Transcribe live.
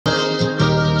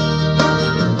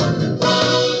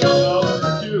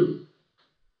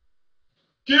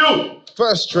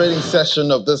first trading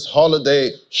session of this holiday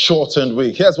shortened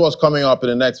week. Here's what's coming up in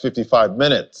the next 55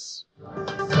 minutes.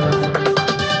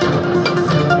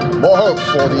 More hope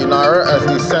for the Naira as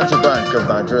the Central Bank of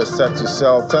Nigeria is set to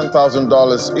sell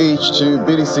 $10,000 each to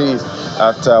BDCs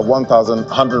at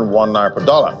 1,101 Naira per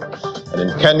dollar. And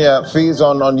in Kenya, fees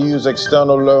on unused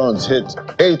external loans hit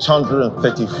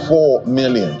 834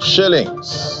 million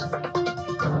shillings.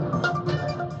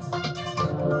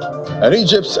 And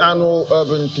Egypt's annual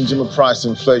urban consumer price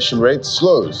inflation rate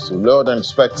slows to lower than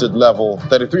expected level,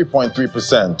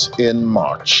 33.3% in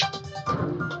March.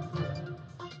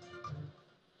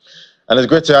 And it's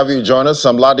great to have you join us.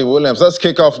 I'm Ladi Williams. Let's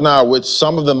kick off now with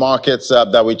some of the markets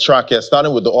that we track here,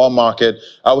 starting with the oil market.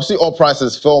 We see oil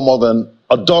prices fell more than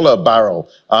 $1 a barrel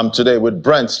today, with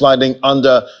Brent sliding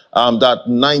under that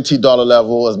 $90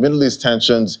 level as Middle East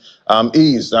tensions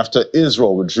eased after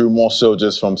Israel withdrew more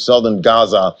soldiers from southern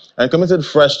Gaza and committed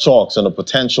fresh talks on a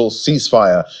potential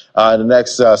ceasefire in the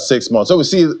next 6 months. So we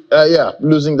see,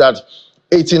 losing that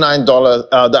 $89,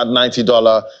 that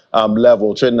 $90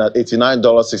 level, trading at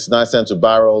 $89.69 a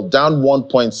barrel, down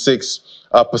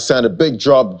 1.6%, a big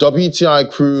drop. WTI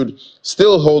crude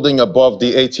still holding above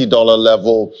the $80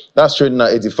 level. That's trading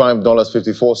at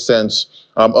 $85.54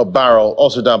 a barrel,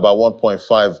 also down by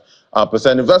 1.5%.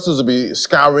 Investors will be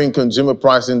scouring consumer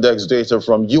price index data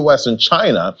from US and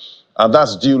China.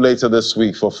 That's due later this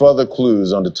week for further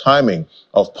clues on the timing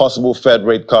of possible Fed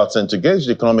rate cuts and to gauge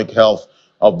the economic health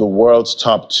of the world's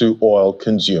top 2 oil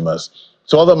consumers.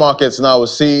 So other markets now, we'll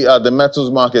see the metals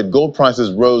market. Gold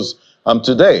prices rose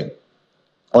today.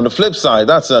 On the flip side,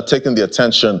 that's taking the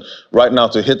attention right now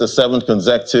to hit the 7th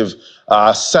consecutive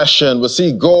session. We'll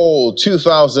see gold,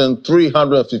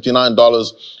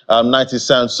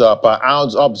 $2,359.90 per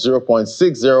ounce, up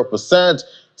 0.60%.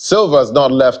 Silver is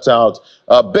not left out.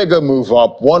 A bigger move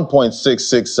up,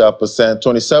 1.66%,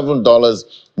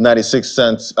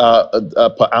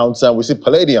 $27.96 per ounce. And we see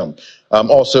palladium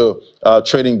also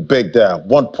trading big there,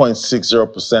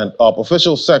 1.60% up.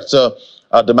 Official sector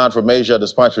demand from Asia,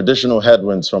 despite traditional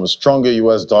headwinds from a stronger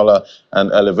US dollar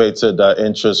and elevated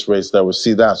interest rates, that we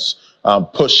see that's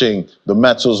pushing the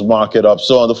metals market up.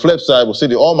 So on the flip side, we'll see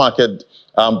the oil market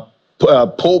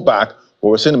pull back, but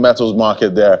we're seeing the metals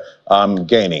market there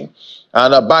gaining.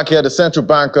 And back here, the Central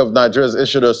Bank of Nigeria has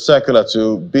issued a circular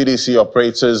to BDC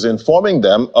operators informing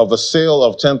them of a sale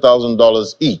of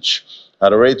 $10,000 each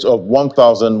at a rate of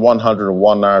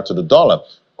 1,101 Naira to the dollar.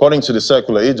 According to the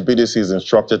circular, each BDC is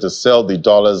instructed to sell the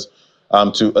dollars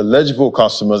to eligible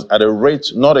customers at a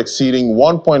rate not exceeding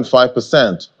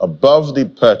 1.5% above the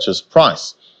purchase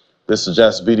price. This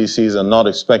suggests BDCs are not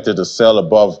expected to sell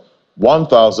above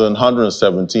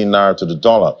 1,117 Naira to the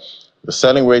dollar. The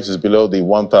selling rate is below the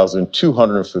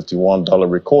 $1,251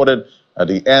 recorded at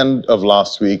the end of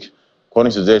last week,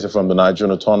 according to data from the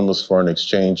Nigerian Autonomous Foreign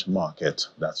Exchange Market.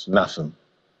 That's NAFEM.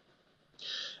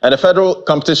 And the Federal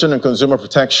Competition and Consumer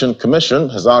Protection Commission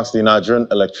has asked the Nigerian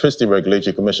Electricity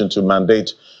Regulatory Commission to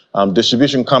mandate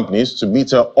distribution companies to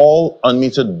meter all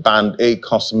unmetered Band A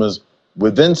customers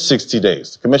within 60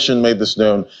 days. The Commission made this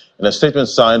known in a statement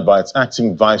signed by its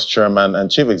acting Vice Chairman and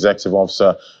Chief Executive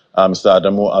Officer, Mr.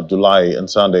 Adamu Abdullahi, on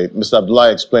Sunday. Mr.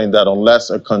 Abdullahi explained that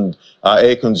unless a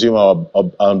consumer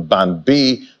on Band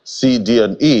B, C, D,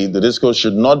 and E, the DISCO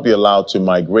should not be allowed to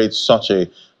migrate such a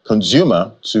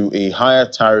consumer to a higher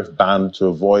tariff band to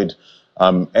avoid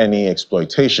any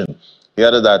exploitation. He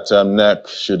added that NERC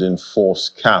should enforce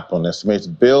cap on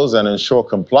estimated bills and ensure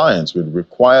compliance with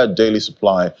required daily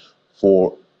supply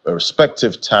for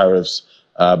respective tariffs,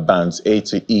 bands A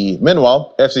to E.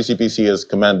 Meanwhile, FCCPC has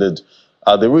commended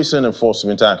the recent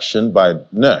enforcement action by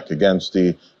NERC against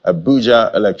the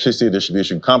Abuja Electricity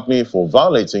Distribution Company for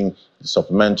violating the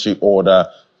supplementary order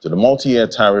to the multi-year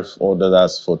tariff order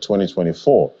that's for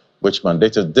 2024, which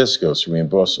mandated DISCOs to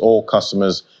reimburse all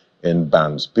customers in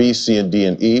bands B, C, and D,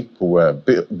 and E who were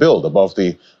billed above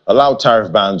the allowed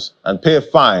tariff bands and pay a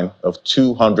fine of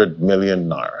 200 million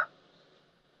Naira.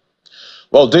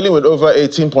 Well, dealing with over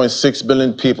 18.6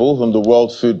 billion people whom the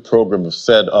World Food Programme have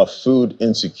said are food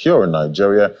insecure in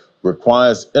Nigeria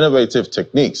requires innovative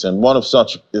techniques. And one of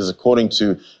such is, according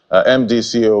to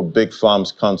MD/CEO Big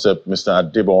Farms Concept, Mr.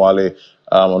 Adebowale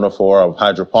Onofowara of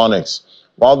hydroponics.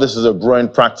 While this is a growing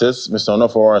practice, Mr.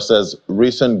 Onofowara says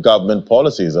recent government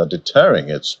policies are deterring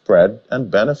its spread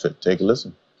and benefit. Take a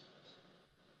listen.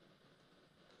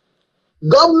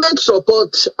 Government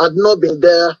support had not been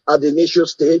there at the initial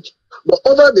stage. But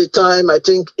over the time, I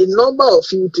think a number of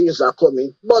few things are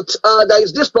coming. But there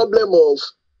is this problem of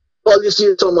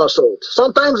policy somersault.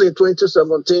 Sometimes in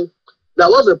 2017, there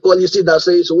was a policy that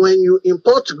says when you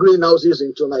import greenhouses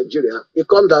into Nigeria, it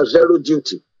comes at zero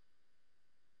duty.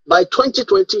 By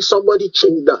 2020, somebody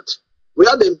changed that. We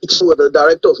had a meeting with the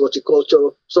director of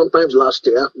horticulture sometimes last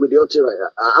year with the Otiraya,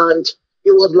 and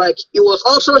it was like, he was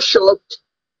also shocked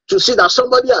to see that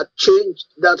somebody had changed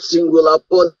that singular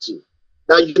policy,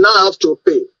 that you now have to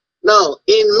pay. Now,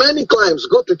 in many climes,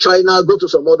 go to China, go to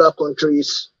some other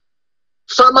countries,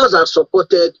 farmers are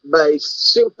supported by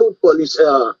simple policy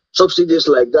subsidies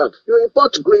like that. You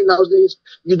import greenhouses,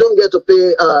 you don't get to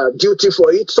pay duty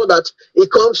for it, so that it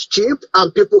comes cheap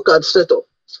and people can set up.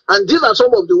 And these are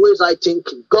some of the ways I think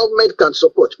government can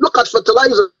support. Look at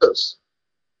fertilizers.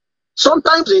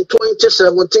 Sometimes in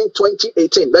 2017,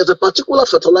 2018, there's a particular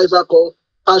fertilizer called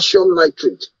calcium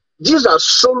nitrate. These are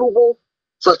soluble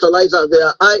fertilizers. They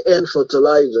are high-end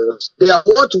fertilizers. They are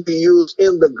what we use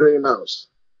in the greenhouse.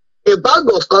 A bag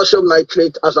of calcium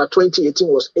nitrate as of 2018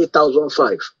 was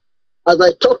 8,005. As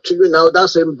I talk to you now, that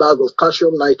same bag of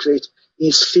calcium nitrate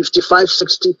is 55,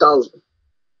 60,000.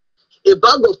 A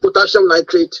bag of potassium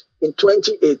nitrate in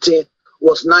 2018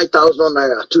 was 9,000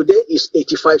 naira. Today is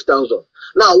 85,000.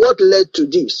 Now, what led to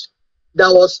this? There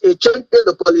was a change in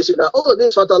the policy that, oh,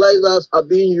 these fertilizers are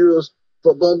being used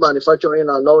for bomb manufacturing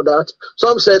and all that.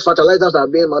 Some said fertilizers are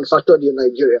being manufactured in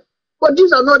Nigeria. But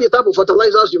these are not the type of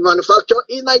fertilizers you manufacture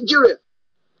in Nigeria.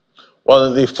 Well,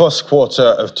 in the first quarter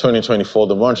of 2024,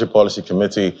 the Monetary Policy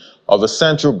Committee of the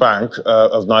Central Bank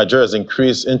of Nigeria has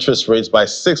increased interest rates by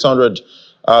 600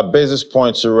 basis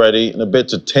points already in a bid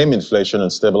to tame inflation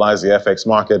and stabilize the FX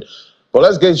market. But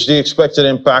let's gauge the expected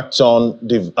impact on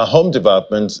home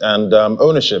development and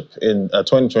ownership in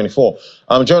 2024.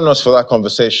 Joining us for that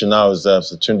conversation now is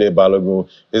Tunde Balogun.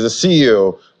 He's the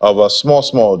CEO of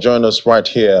Small. Join us right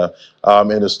here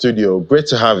in the studio. Great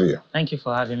to have you. Thank you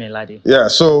for having me, Ladi. Yeah,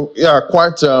 so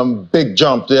quite big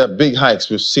jump there, big hikes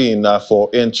we've seen for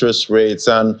interest rates.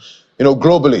 And,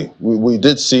 globally, we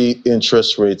did see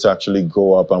interest rates actually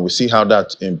go up, and we see how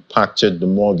that impacted the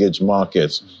mortgage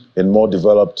markets in more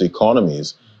developed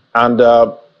economies. And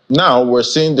now we're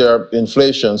seeing their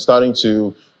inflation starting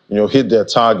to, hit their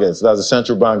targets. That's the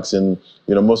central banks in,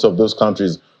 most of those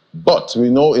countries. But we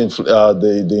know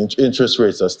the interest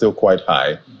rates are still quite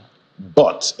high.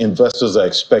 But investors are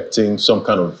expecting some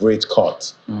kind of rate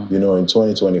cut, in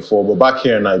 2024. But back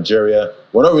here in Nigeria,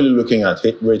 we're not really looking at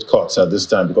rate cuts at this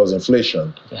time because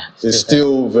inflation is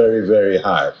still very, very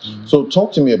high. So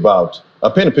talk to me about,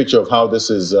 paint a picture of how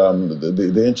this is,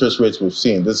 the interest rates we've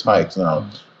seen, this hikes now,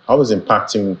 how is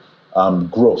impacting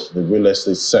growth, the real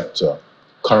estate sector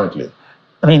currently?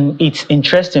 I mean, it's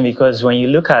interesting because when you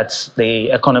look at the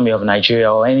economy of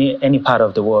Nigeria or any part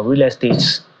of the world, real estate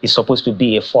is supposed to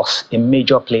be a force, a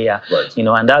major player, right.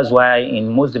 And that's why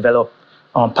in most developed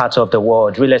parts of the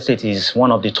world, real estate is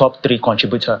one of the top 3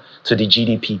 contributors to the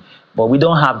GDP. But we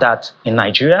don't have that in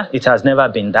Nigeria. It has never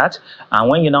been that. And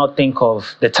when you now think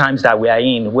of the times that we are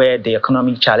in, where the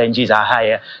economic challenges are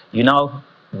higher, you now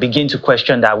begin to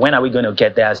question that when are we going to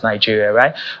get there as Nigeria,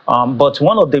 right? But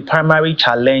one of the primary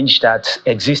challenge that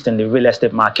exists in the real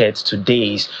estate market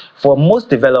today is for most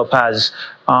developers,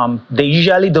 they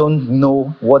usually don't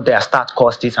know what their start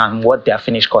cost is and what their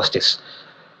finish cost is.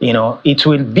 It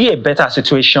will be a better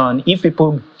situation if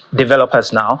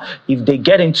developers now, if they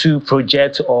get into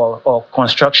project or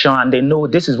construction and they know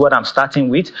this is what I'm starting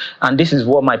with and this is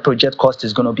what my project cost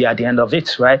is going to be at the end of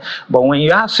it, right? But when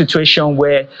you have a situation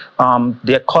where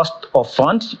the cost of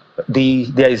funds,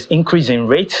 there is increase in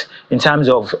rates in terms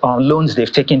of loans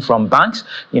they've taken from banks,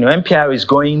 MPR is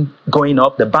going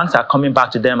up, the banks are coming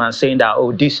back to them and saying that,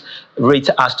 oh, this rate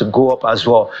has to go up as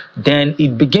well. Then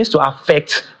it begins to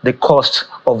affect the cost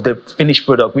of the finished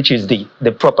product, which is the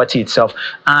property itself.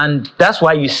 And that's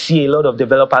why you see a lot of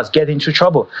developers get into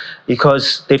trouble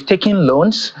because they've taken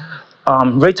loans,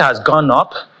 rate has gone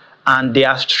up, and they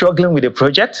are struggling with the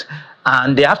project.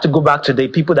 And they have to go back to the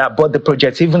people that bought the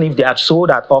project, even if they had sold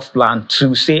at off plan,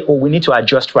 to say, oh, we need to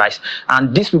adjust price.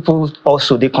 And these people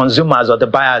also, the consumers or the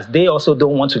buyers, they also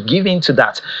don't want to give in to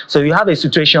that. So you have a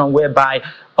situation whereby,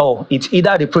 oh, it's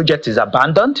either the project is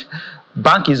abandoned,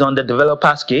 bank is on the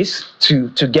developer's case to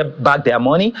get back their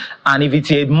money. And if it's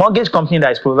a mortgage company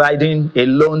that is providing a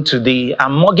loan to the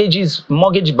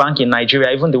mortgage bank in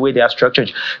Nigeria, even the way they are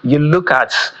structured, you look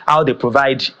at how they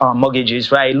provide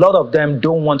mortgages, right? A lot of them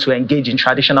don't want to engage in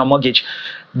traditional mortgage.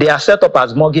 They are set up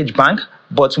as mortgage bank,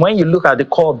 but when you look at the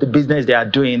core of the business they are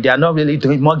doing, they are not really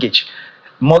doing mortgage.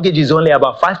 Mortgage is only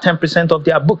about 5-10% of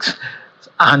their books.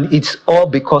 And it's all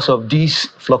because of this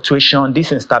fluctuation,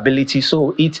 this instability.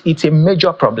 So it's a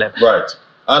major problem. Right.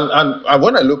 And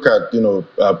when I look at,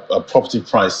 property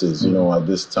prices, at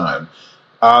this time,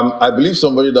 I believe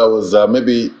somebody that was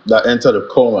that entered a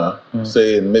coma,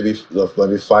 say maybe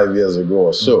 5 years ago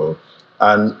or so,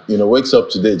 and wakes up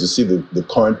today to see the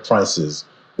current prices,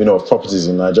 of properties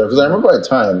in Nigeria. Because I remember a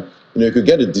time, you could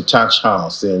get a detached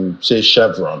house in, say,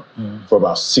 Chevron for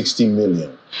about 60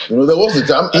 million. There was a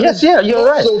time. Yes, yeah, you're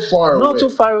right. So far away. Not too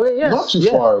far away. Yes. Not too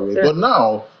far away. Yeah. But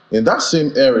now, in that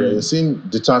same area, you're seeing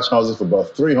detached houses for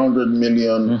about 300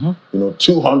 million,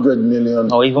 200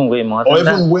 million, or even way more.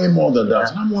 Way more than that.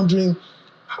 And I'm wondering,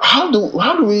 how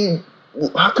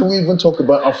can we even talk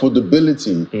about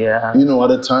affordability? Yeah.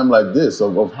 At a time like this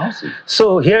of housing.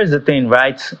 So here's the thing,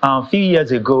 right? A few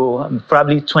years ago,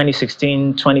 probably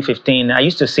 2016, 2015, I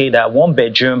used to say that 1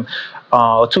 bedroom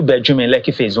or 2 bedroom in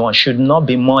Lekki Phase 1 should not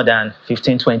be more than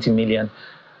 15, 20 million.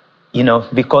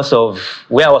 Because of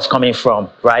where I was coming from,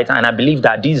 right? And I believe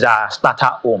that these are starter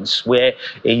homes where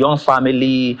a young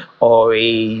family or a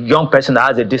young person that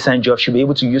has a decent job should be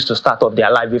able to use to start up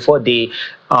their life before they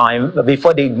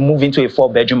move into a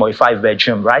 4-bedroom or a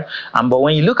 5-bedroom, right? But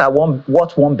when you look at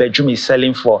what 1 bedroom is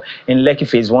selling for in Lekki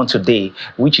Phase 1 today,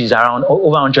 which is around over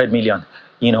 100 million,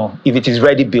 if it is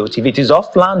ready built. If it is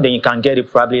off plan, then you can get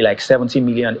it probably like 70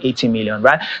 million, 80 million,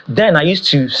 right? Then I used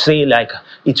to say like,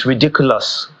 it's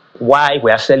ridiculous why we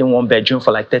are selling 1 bedroom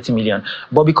for like 30 million.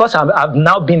 But because I've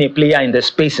now been a player in the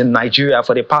space in Nigeria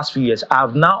for the past few years,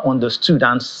 I've now understood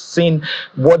and seen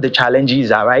what the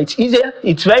challenges are, right?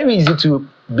 It's very easy to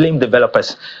blame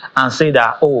developers and say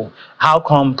that, oh, how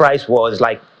come price was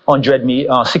like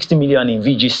 60 million in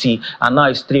VGC and now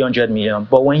it's 300 million.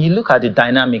 But when you look at the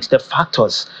dynamics, the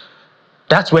factors,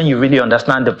 that's when you really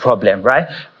understand the problem, right?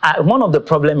 One of the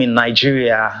problems in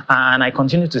Nigeria, and I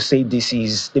continue to say this,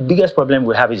 is the biggest problem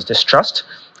we have is distrust.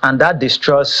 And that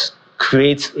distrust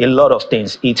creates a lot of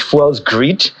things. It fuels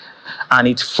greed and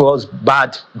it fuels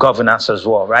bad governance as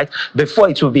well, right? Before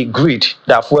it will be greed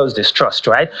that fuels distrust,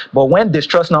 right? But when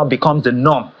distrust now becomes the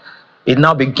norm, it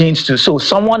now begins to, so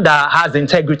someone that has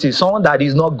integrity, someone that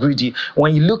is not greedy,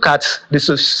 when you look at the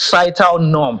societal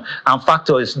norm and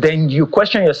factors, then you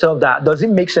question yourself that, does it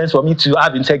make sense for me to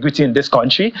have integrity in this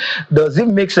country? Does it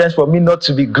make sense for me not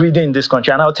to be greedy in this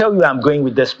country? And I'll tell you I'm going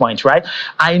with this point, right?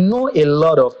 I know a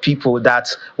lot of people that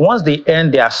once they earn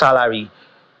their salary,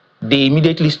 they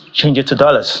immediately change it to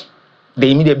dollars.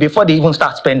 Before they even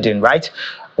start spending, right?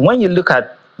 When you look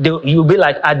at, you'll be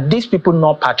like, are these people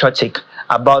not patriotic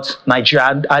about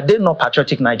Nigeria? Are they not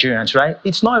patriotic Nigerians, right?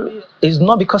 It's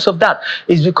not because of that.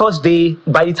 It's because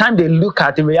by the time they look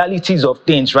at the realities of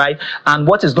things, right, and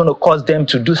what is going to cause them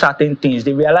to do certain things,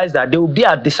 they realize that they will be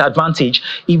at disadvantage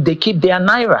if they keep their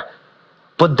naira.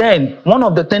 But then one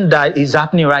of the things that is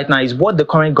happening right now is what the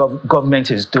current government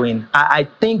is doing. I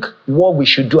think what we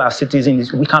should do as citizens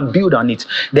is we can build on it.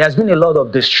 There has been a lot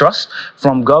of distrust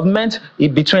from government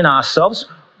between ourselves,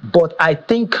 but I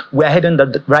think we're heading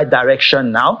the right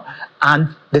direction now, and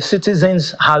the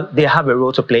citizens have a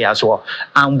role to play as well.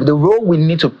 And the role we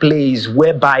need to play is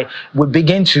whereby we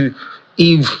begin to,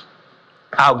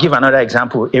 I'll give another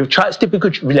example. A typical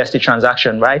real estate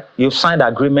transaction, right? You've signed an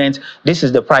agreement. This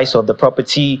is the price of the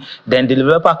property. Then the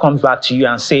developer comes back to you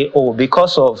and say, oh,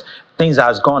 because of things that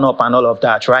has gone up and all of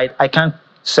that, right? I can't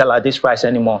sell at this price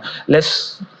anymore.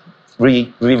 Let's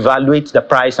reevaluate the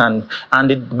price, and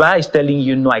the buyer is telling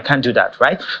you, no, I can't do that,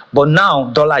 right? But now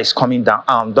dollar is coming down,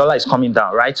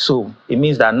 right? So it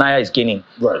means that naira is gaining,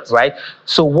 right?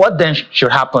 So what then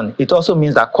should happen? It also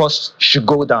means that costs should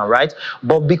go down, right?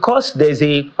 But because there's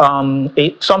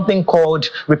something called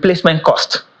replacement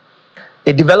cost,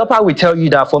 a developer will tell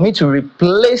you that for me to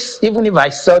replace, even if I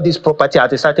sell this property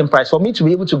at a certain price, for me to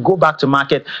be able to go back to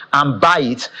market and buy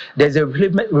it, there's a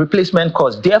replacement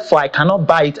cost. Therefore, I cannot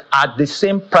buy it at the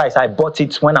same price I bought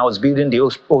it when I was building the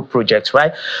old projects,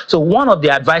 right? So one of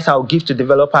the advice I will give to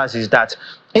developers is that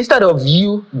instead of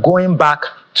you going back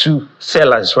to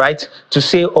sellers, right, to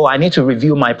say, oh, I need to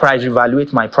review my price,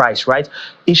 evaluate my price, right,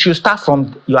 it should start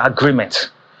from your agreement.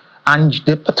 And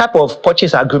the type of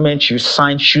purchase agreement you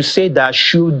sign should say that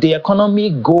should the economy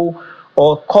go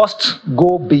or cost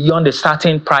go beyond a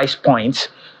certain price point,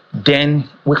 then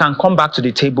we can come back to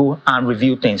the table and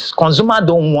review things.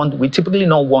 We typically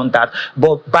don't want that.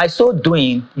 But by so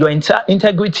doing, your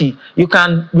integrity, you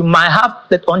might have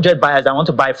 100 buyers that want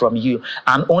to buy from you,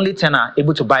 and only 10 are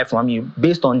able to buy from you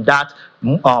based on that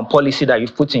policy that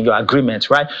you've put in your agreement,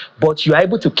 right? But you're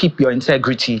able to keep your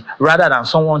integrity rather than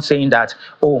someone saying that,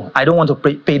 oh, I don't want to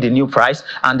pay the new price,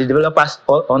 and the developers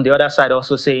on the other side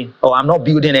also say, oh, I'm not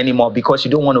building anymore because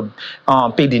you don't want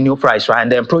to pay the new price, right?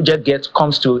 And then project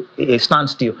comes to a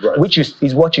standstill, right, which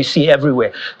is what you see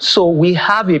everywhere. So we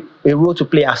have a role to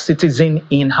play as citizens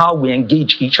in how we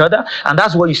engage each other, and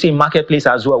that's what you see in marketplace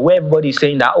as well, where everybody is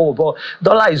saying that, oh, but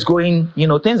dollar is going,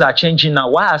 things are changing now.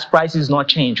 Why has prices not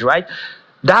changed, right?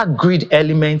 that greed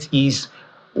element is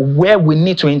where we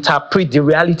need to interpret the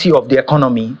reality of the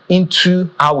economy into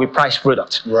how we price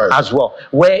products as well.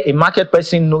 Where a market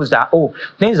person knows that, oh,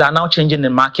 things are now changing in the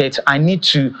market. I need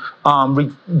to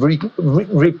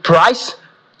reprice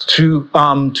to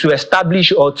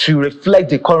establish or to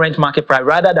reflect the current market price,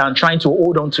 rather than trying to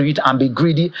hold on to it and be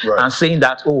greedy and saying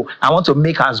that, oh, I want to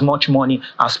make as much money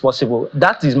as possible.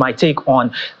 That is my take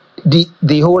on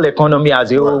the whole economy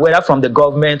as a whole, whether from the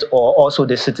government or also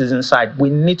the citizen side. We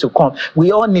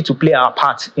all need to play our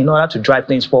part in order to drive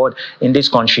things forward in this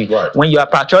country. When you are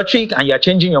patriotic and you are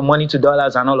changing your money to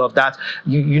dollars and all of that,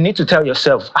 you need to tell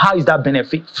yourself, how is that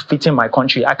benefiting my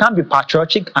country? I can't be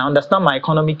patriotic. I understand my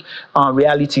economic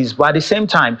realities, but at the same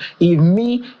time, if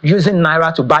me using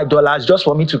Naira to buy dollars just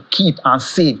for me to keep and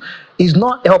save is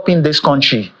not helping this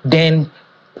country, then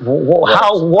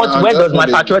where does my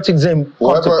patriotism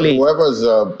come to play? Whoever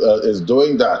is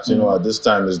doing that, at this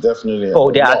time is definitely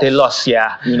they're at a loss,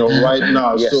 right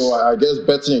now. Yes. So I guess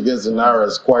betting against the Naira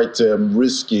is quite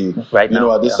risky, right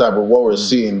now, at this time with what we're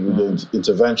seeing with the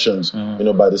interventions,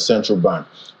 by the central bank.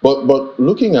 But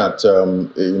looking at,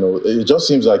 it just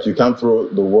seems like you can't throw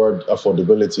the word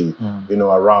affordability,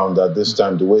 around at this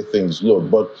time, the way things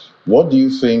look. But what do you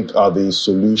think are the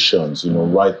solutions,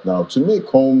 right now to make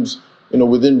homes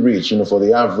within reach, for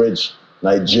the average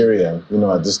Nigerian,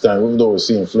 at this time, even though we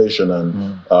see inflation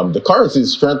and the currency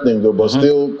is strengthening, though, but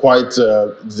still quite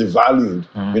devalued,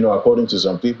 according to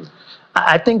some people?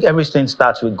 I think everything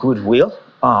starts with goodwill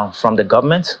from the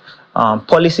government. Strong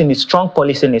policy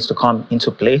needs to come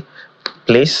into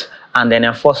place, and then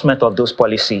enforcement of those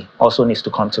policy also needs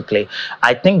to come to play.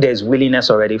 I think there's willingness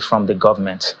already from the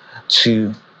government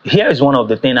to. Here is one of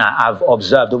the things I've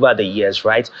observed over the years,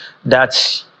 right? That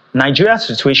Nigeria's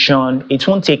situation, it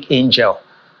won't take angel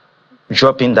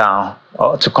dropping down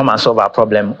to come and solve our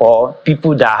problem, or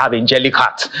people that have angelic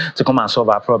heart to come and solve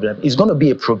our problem. It's going to be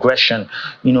a progression,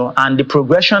 and the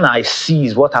progression I see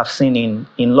is what I've seen in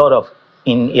a lot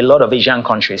of Asian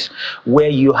countries, where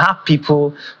you have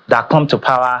people that come to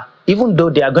power, even though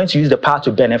they are going to use the power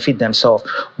to benefit themselves,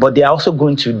 but they are also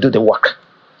going to do the work.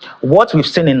 What we've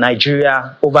seen in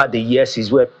Nigeria over the years is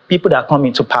where people that come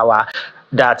into power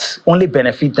that only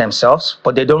benefit themselves,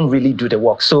 but they don't really do the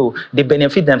work. So they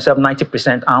benefit themselves 90%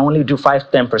 and only do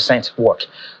 5-10% work.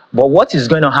 But what is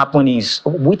going to happen is,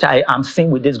 which I am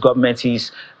seeing with this government,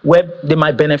 is where they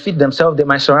might benefit themselves, they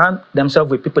might surround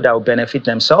themselves with people that will benefit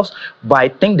themselves, but I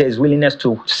think there's willingness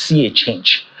to see a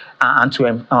change and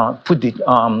to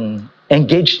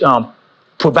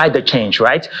provide the change,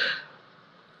 right?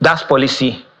 That's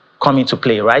policy come into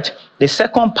play, right? The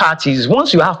second part is,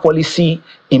 once you have policy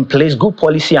in place, good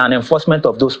policy and enforcement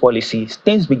of those policies,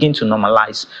 things begin to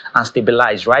normalize and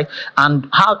stabilize, right? And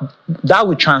how that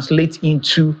will translate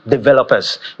into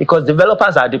developers, because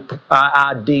developers are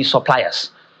the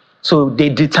suppliers. So they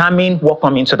determine what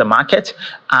comes into the market,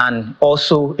 and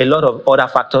also a lot of other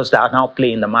factors that are now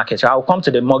playing in the market. So I'll come to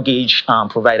the mortgage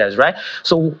providers, right?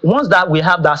 So once that we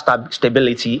have that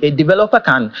stability, a developer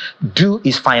can do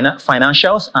his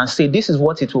financials and say, this is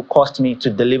what it will cost me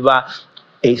to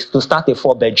to start a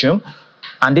 4-bedroom,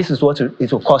 and this is what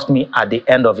it will cost me at the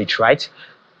end of it, right?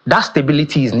 That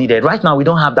stability is needed. Right now, we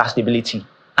don't have that stability.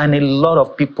 And a lot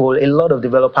of people, a lot of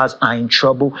developers are in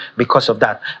trouble because of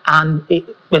that. And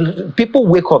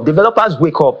developers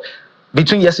wake up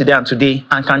between yesterday and today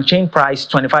and can change price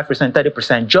 25%,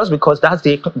 30%, just because that's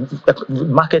the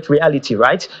market reality,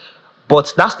 right?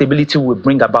 But that stability will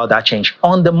bring about that change.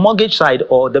 On the mortgage side,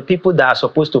 or the people that are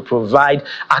supposed to provide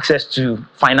access to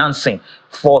financing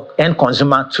for end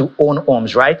consumer to own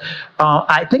homes, right?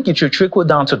 I think it should trickle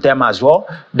down to them as well.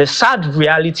 The sad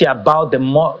reality about the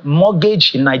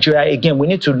mortgage in Nigeria, again, we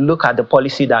need to look at the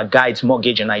policy that guides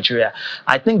mortgage in Nigeria.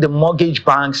 I think the mortgage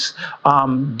banks,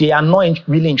 they are not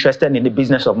really interested in the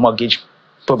business of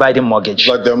providing mortgage.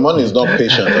 Like their money is not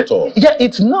patient at all. Yeah,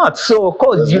 it's not. So, of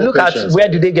course, you look at where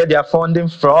do they get their funding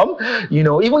from,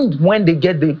 even when they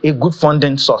get a good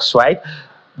funding source, right?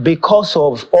 Because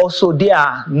of also they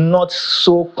are not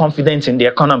so confident in the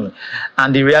economy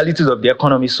and the realities of the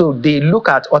economy. So they look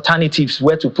at alternatives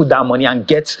where to put that money and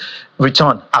get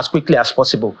return as quickly as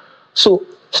possible. So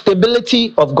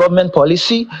stability of government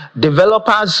policy,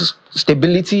 developers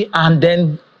stability, and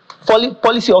then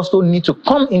policy also need to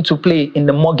come into play in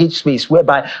the mortgage space,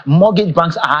 whereby mortgage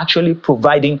banks are actually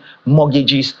providing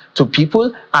mortgages to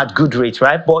people at good rates,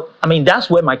 right? But I mean,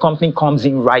 that's where my company comes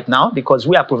in right now, because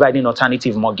we are providing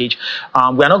alternative mortgage.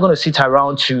 We are not going to sit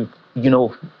around to,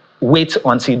 wait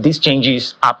until these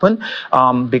changes happen,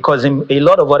 because in a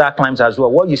lot of other climes as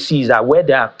well, what you see is that where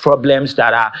there are problems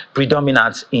that are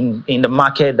predominant in the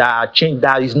market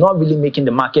that is not really making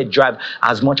the market drive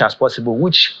as much as possible,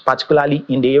 which particularly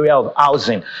in the area of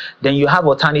housing, then you have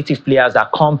alternative players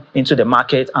that come into the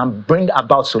market and bring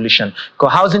about solution,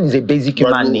 because housing is a basic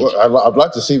human need. I'd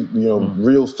like to see,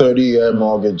 real 30-year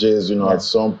mortgages, at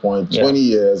some point, 20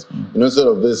 years, instead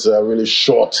of this really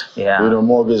short,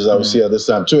 mortgages that we see at this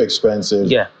time, too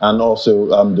expensive, and also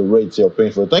the rates you're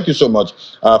paying for. Thank you so much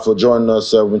for joining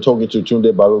us. We've been talking to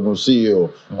Tunde Balogun,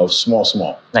 CEO of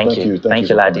Small. Thank you,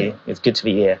 Ladi. It's good to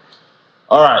be here.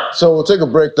 All right, so we'll take a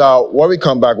break now. When we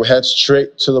come back, we head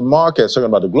straight to the markets, talking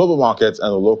about the global markets and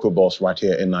the local bourse right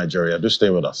here in Nigeria. Do stay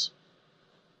with us.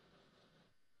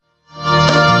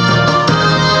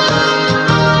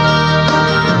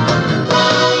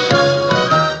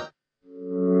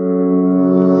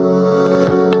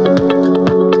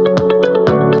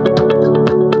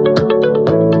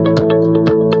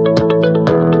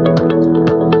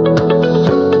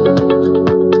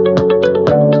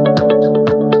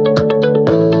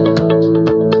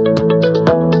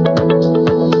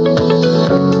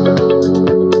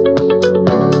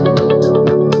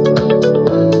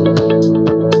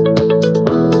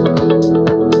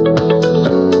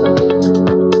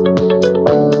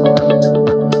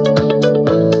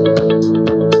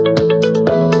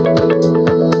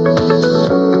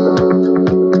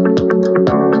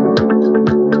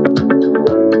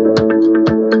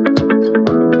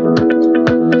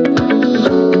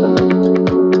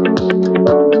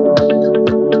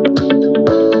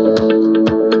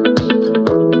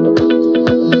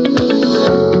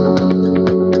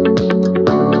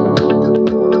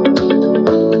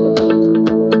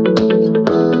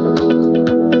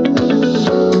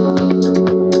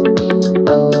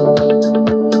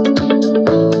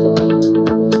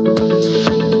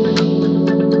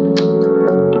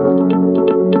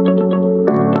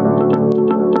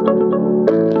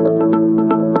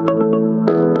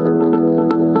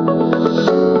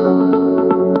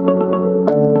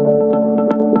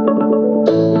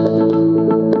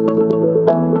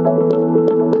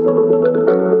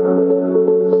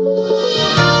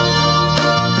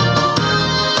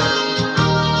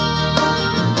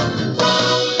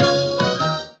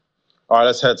 All right,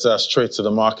 let's head straight to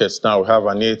the markets now. We have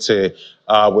Anita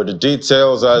with the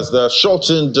details as the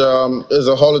shortened, is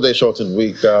a holiday shortened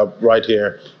week right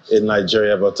here in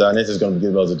Nigeria, but Anita is going to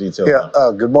give us the details.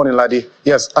 Yeah, good morning, Ladi.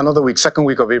 Yes, another week, second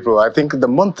week of April. I think the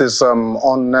month is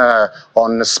on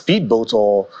a speedboat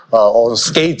or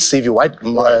skates, if you might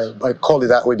call it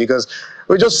that way, because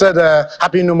we just said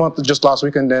Happy New Month just last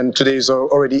week, and then today is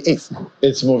already 8th.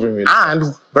 It's moving really And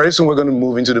fast. Very soon we're going to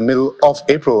move into the middle of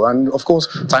April. And of course,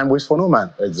 time waits for no man.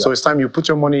 Exactly. So it's time you put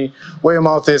your money where your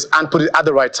mouth is and put it at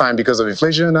the right time because of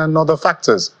inflation and other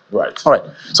factors. Right. All right.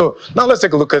 So now let's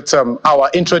take a look at our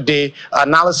intraday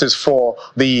analysis for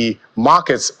the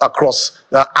markets across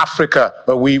Africa.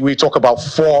 We talk about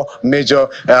 4 major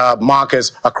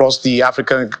markets across the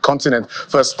African continent.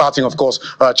 First, starting, of course,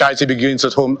 charity begins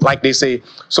at home, like they say.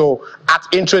 So at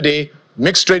intraday,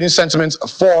 mixed trading sentiments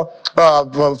for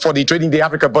the trading day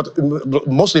Africa, but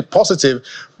mostly positive.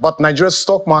 But Nigeria's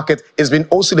stock market has been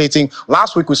oscillating.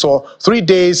 Last week we saw 3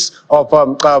 days of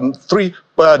three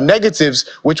negatives,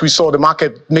 which we saw the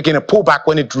market making a pullback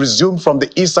when it resumed from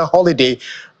the Easter holiday,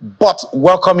 but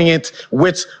welcoming it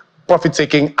with profit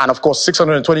taking, and of course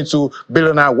 622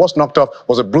 billion naira was knocked off.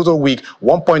 Was a brutal week.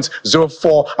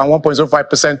 1.04 and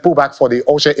 1.05% pullback for the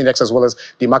all-share index as well as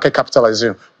the market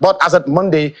capitalization. But as at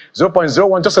Monday,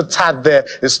 0.01, just a tad there,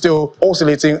 is still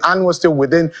oscillating, and we're still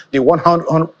within the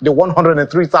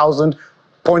 103,000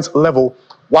 points level.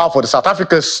 While for the South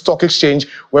Africa Stock Exchange,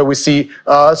 where we see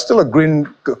still a green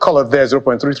color there,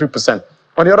 0.33%.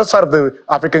 On the other side of the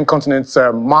African continent's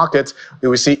market,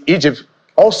 we see Egypt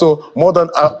also more than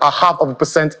a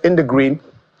 0.5% in the green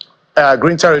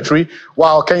territory,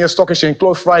 while Kenya Stock Exchange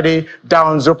closed Friday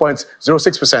down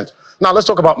 0.06%. Now let's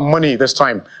talk about money this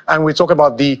time, and we talk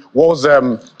about the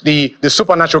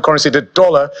supernatural currency, the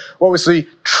dollar. What we see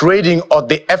trading on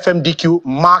the FMDQ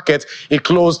market, it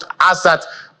closed as at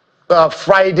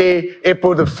Friday,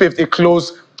 April the 5th. It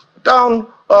closed down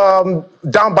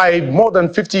by more than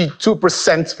 52%,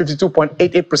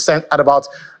 52.88% at about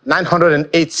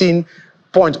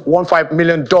 $918.15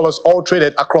 million, all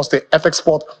traded across the FX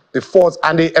spot, the forwards,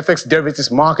 and the FX derivatives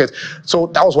market. So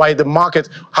that was why the market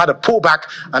had a pullback,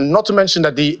 and not to mention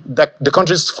that the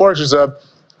country's forex reserve,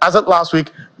 as of last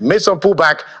week, made some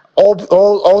pullback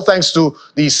All thanks to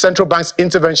the central bank's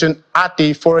intervention at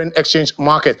the foreign exchange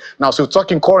market. Now, so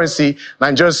talking currency,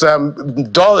 Nigeria's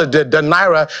dollar, the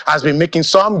naira, has been making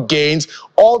some gains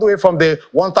all the way from the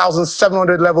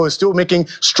 1,700 level. Is still making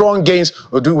strong gains.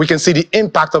 We can see the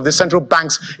impact of the central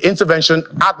bank's intervention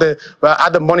at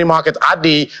the money market, at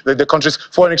the country's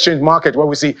foreign exchange market, where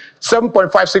we see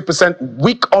 7.56%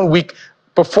 week on week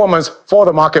performance for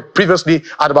the market, previously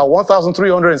at about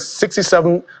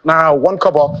 1,367 naira one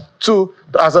kobo, to,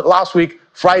 as of last week,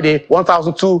 Friday,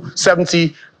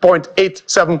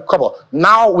 1,270.87 kobo.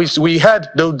 Now we heard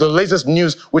the latest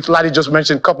news, which Ladi just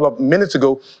mentioned a couple of minutes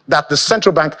ago, that the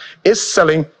central bank is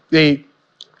selling the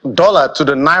dollar to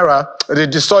the naira.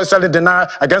 They started selling the naira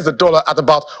against the dollar at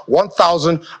about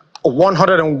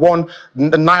 1,101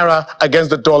 naira against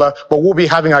the dollar, but we'll be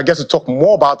having, I guess, to talk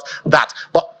more about that.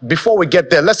 But before we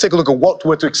get there, let's take a look at what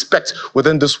we're to expect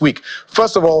within this week.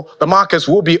 First of all, the markets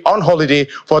will be on holiday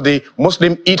for the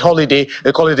Muslim Eid holiday.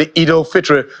 They call it the Eid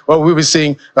al-Fitr, where we'll be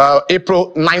seeing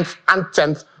April 9th and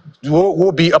 10th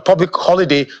will be a public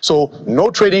holiday, so no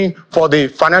trading for the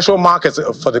financial markets,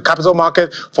 for the capital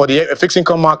market, for the fixed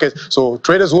income market. So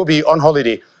traders will be on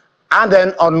holiday. And then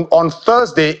on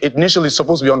Thursday, initially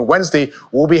supposed to be on Wednesday,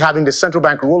 we'll be having the central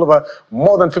bank roll over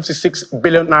more than 56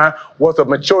 billion naira worth of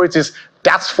maturities.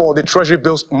 That's for the treasury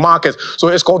bills market. So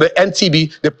it's called the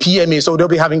NTB, the PMA. So they'll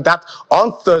be having that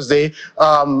on Thursday, the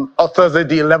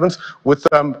 11th, with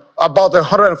about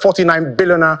 149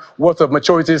 billion naira worth of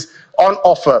maturities on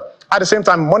offer. At the same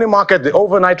time, money market, the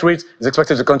overnight rate is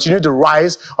expected to continue to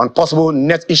rise on possible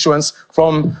net issuance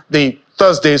from the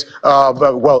Thursdays.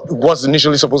 Well, it was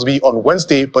initially supposed to be on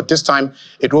Wednesday, but this time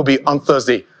it will be on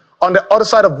Thursday. On the other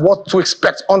side of what to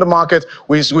expect on the market,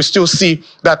 we still see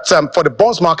that for the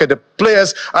bonds market, the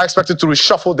players are expected to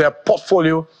reshuffle their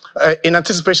portfolio in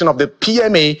anticipation of the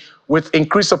PMA, with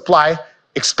increased supply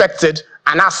expected,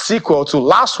 and as sequel to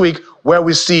last week, where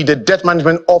we see the Debt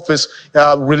Management Office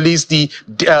release the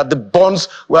bonds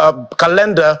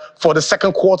calendar for the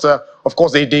second quarter. Of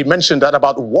course, they mentioned that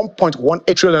about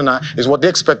 1.18 trillion is what they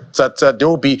expect that they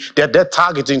will be, they're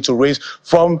targeting to raise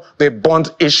from the bond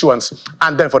issuance.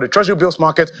 And then for the treasury bills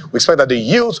market, we expect that the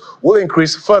yields will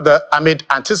increase further amid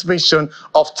anticipation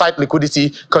of tight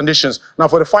liquidity conditions. Now,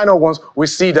 for the final ones, we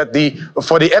see that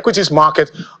for the equities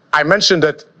market, I mentioned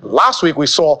that last week we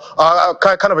saw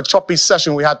kind of a choppy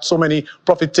session. We had so many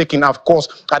profit taking. Of course,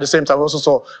 at the same time, we also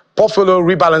saw portfolio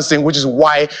rebalancing, which is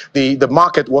why the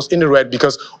market was in the red,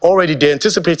 because already they're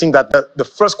anticipating that the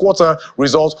first quarter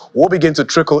results will begin to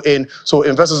trickle in. So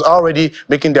investors are already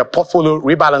making their portfolio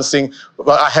rebalancing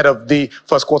ahead of the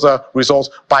first quarter results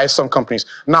by some companies.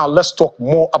 Now, let's talk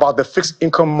more about the fixed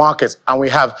income markets. And we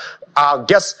have our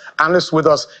guest analyst with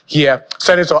us here,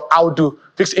 Senator Audu,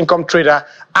 fixed income trader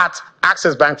at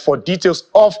Access Bank, for details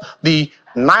of the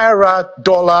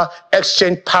Naira-dollar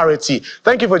exchange parity.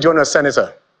 Thank you for joining us,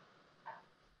 Senator.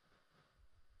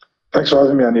 Thanks for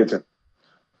having me, Anita.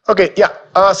 Okay, yeah,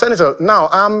 Senator, now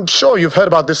I'm sure you've heard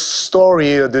about this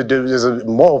story. There's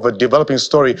more of a developing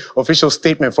story. Official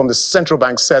statement from the central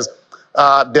bank says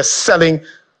they're selling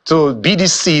to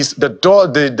BDCs the dollar,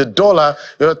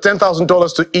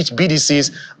 $10,000 to each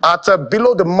BDCs at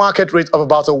below the market rate of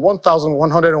about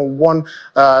 1,101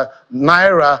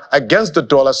 naira against the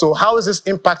dollar. So how is this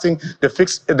impacting the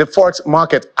forex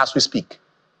market as we speak?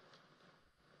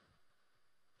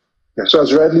 Yeah, so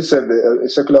as rightly said, a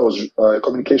circular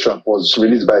communication was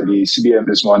released by the CBN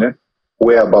this morning,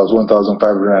 where about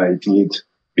 1,588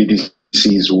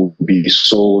 BDCs will be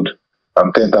sold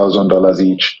 $10,000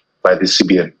 each by the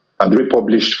CBN. And the rate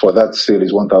published for that sale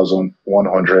is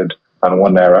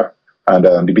 1,101 naira. And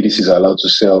the BDCs are allowed to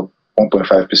sell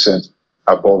 1.5%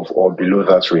 above or below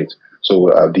that rate. So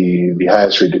the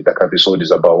highest rate that can be sold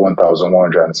is about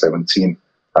 1,117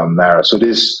 naira. So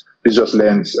this just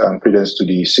lends credence to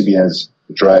the CBN's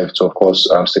drive to, of course,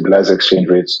 stabilize exchange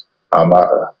rates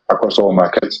across all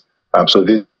markets. So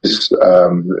we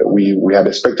had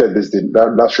expected this.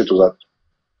 That rate was at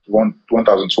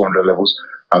 1,200 levels.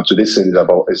 Today's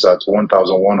sale is at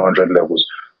 1,100 levels.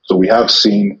 So we have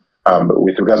seen,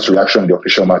 with regards to reaction in the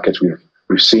official market, we've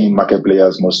seen market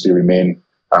players mostly remain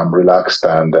relaxed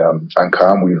and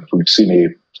calm. We've seen a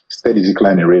steady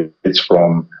decline in rates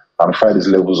from Friday's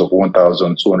levels of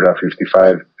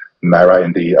 1,255 naira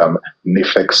in the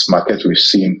NIFEX market. We've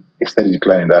seen a steady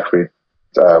decline in that rate.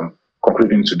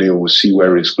 Concluding today, we'll see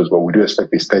where rates close, but we do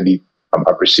expect a steady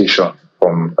appreciation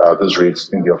from those rates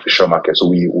in the official market. So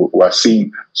we are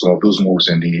seeing some of those moves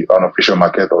in the unofficial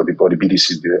market, or the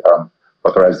BDCs, the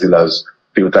authorized dealers,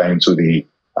 filter into the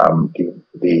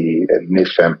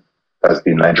NIFEM, as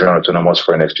the Nigerian Autonomous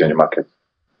Foreign Exchange Market.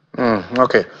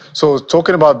 Okay, so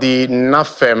talking about the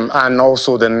NAFEM and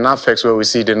also the NAFEX, where we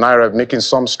see the Naira making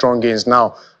some strong gains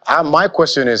now, my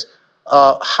question is,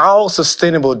 how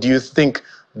sustainable do you think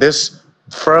this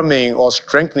firming or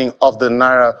strengthening of the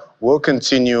Naira will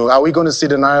continue? Are we going to see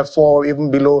the Naira fall even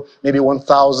below maybe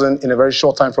 1,000 in a very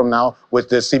short time from now with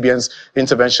the CBN's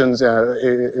interventions?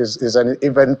 Is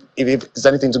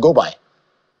anything to go by?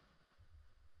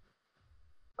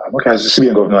 Okay, as the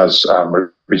CBN governor has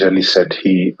originally said,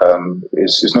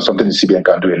 it's not something the CBN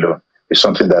can do alone. It's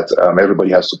something that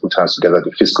everybody has to put hands together,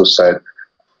 the fiscal side,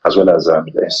 as well as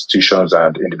the institutions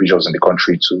and individuals in the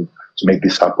country to make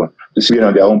this happen. The CBN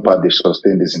on their own part, they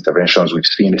sustain these interventions. We've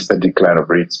seen a steady decline of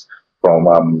rates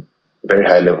from very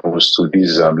high levels to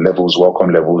these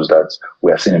welcome levels that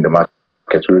we are seeing in the market.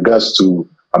 With regards to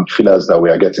feelers that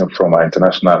we are getting from our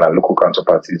international and local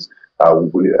counterparties,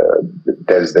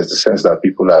 there's the sense that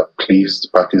people are pleased,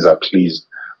 parties are pleased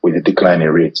with the decline in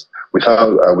rates. With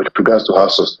regards to how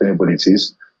sustainable it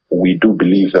is, we do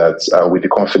believe that with the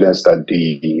confidence that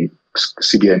the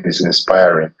CBN is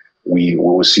inspiring, we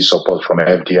will see support from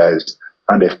FDIs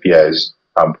and FPIs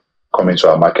coming to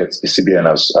our markets. The CBN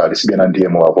and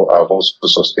DMO have also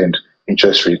sustained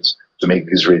interest rates to make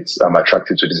these rates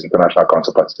attractive to these international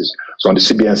counterparties. So on the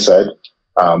CBN side,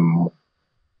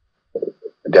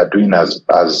 they are doing as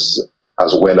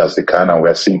well as they can, and we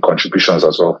are seeing contributions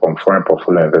as well from foreign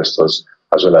portfolio investors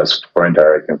as well as foreign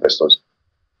direct investors.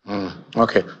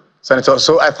 Okay, Senator.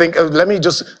 So I think let me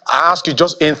just ask you,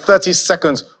 just in 30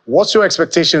 seconds, what's your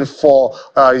expectation for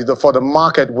the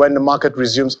market when the market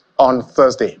resumes on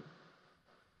Thursday?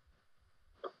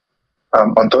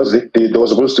 On Thursday, there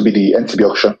was supposed to be the NTB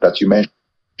auction that you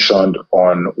mentioned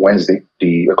on Wednesday.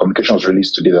 The communication was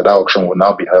released today that auction will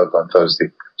now be held on Thursday.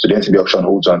 So the NTB auction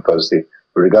holds on Thursday.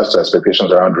 With regards to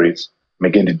expectations around rates,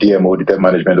 again, the DMO, the Debt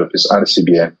Management Office, and the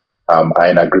CBN are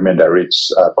in agreement that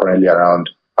rates are currently around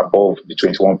above the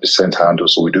 21% handle.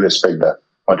 So we do expect that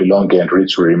on the long end,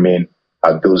 rates will remain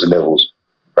at those levels.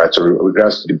 Right. So with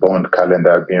regards to the bond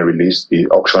calendar being released, the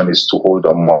auction is to hold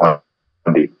on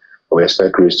Monday. We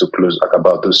expect rates to close at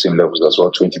about those same levels as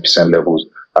well, 20% levels.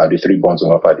 The three bonds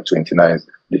on offer, the 29s,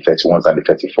 the 31s, and the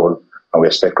 34s. And we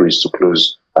expect rates to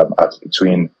close at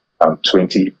between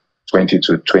 20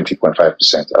 to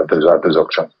 20.5% at those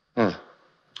auctions.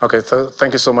 Okay, so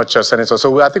thank you so much, Senator.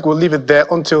 So I think we'll leave it there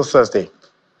until Thursday.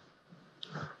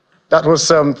 That was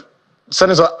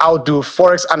Senator Audu,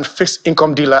 Forex and Fixed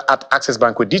Income Dealer at Access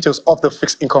Bank, with details of the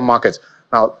fixed income market.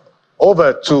 Now,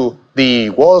 over to the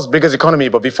world's biggest economy,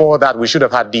 but before that, we should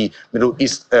have had the Middle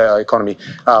East economy,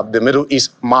 the Middle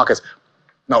East markets.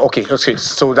 Now, okay,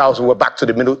 so we're back to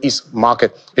the Middle East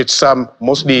market. It's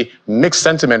mostly mixed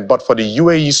sentiment, but for the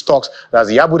UAE stocks, that's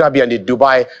the Abu Dhabi and the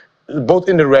Dubai, both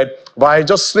in the red by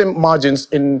just slim margins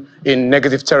in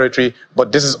negative territory.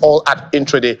 But this is all at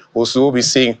intraday. Also, we'll be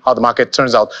seeing how the market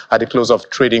turns out at the close of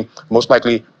trading, most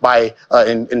likely by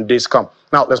in days come.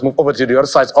 Now, let's move over to the other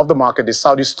side of the market. The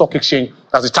Saudi Stock Exchange,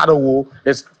 that's the Tadawul,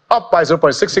 is up by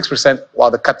 0.66%,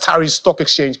 while the Qatari Stock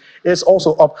Exchange is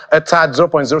also up a tad,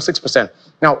 0.06%.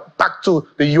 Now, back to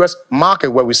the U.S. market,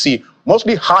 where we see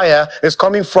mostly higher is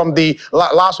coming from the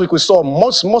last week. We saw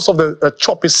most of the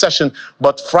choppy session,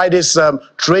 but Friday's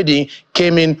trading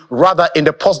came in rather in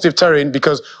the positive terrain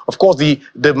because, of course, the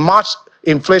March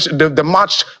inflation, the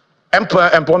March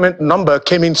employment number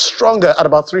came in stronger at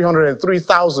about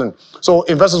 303,000. So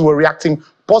investors were reacting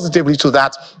positively to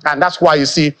that, and that's why you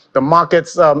see the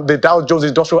markets, the Dow Jones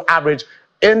Industrial Average,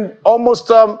 in almost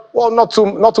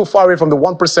not too far away from the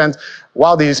 1%,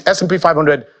 while the S&P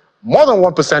 500 more than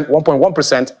 1%,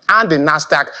 1.1%, and the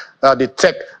Nasdaq, the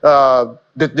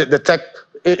tech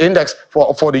index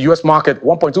for the U.S. market,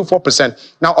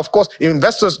 1.24%. Now, of course,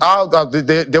 investors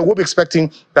they will be expecting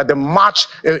that the March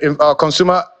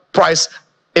consumer price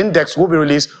index will be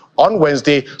released on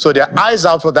Wednesday, so their eyes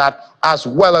out for that, as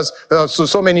well as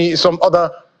so many other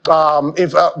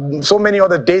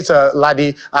data,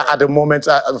 Ladi, at the moment.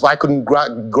 If I couldn't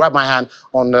grab my hand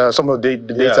on some of the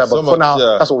data, but for now,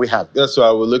 that's what we have. That's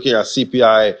why we're looking at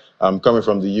CPI coming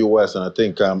from the US, and I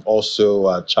think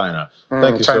also China.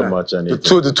 Thank you so much, Anita.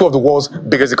 The two of the world's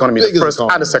biggest economies, the first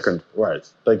and the second. Right.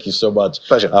 Thank you so much.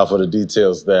 Pleasure. For the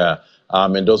details there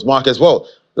in those markets. Well,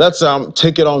 let's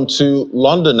take it on to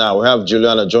London now. We have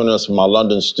Juliana joining us from our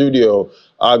London studio.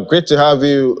 Great to have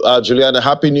you, Juliana.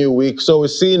 Happy New Week. So we've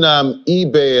seen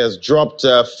eBay has dropped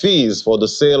fees for the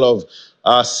sale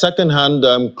of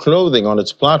second-hand clothing on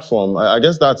its platform. I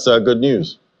guess that's good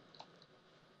news.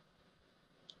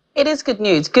 It is good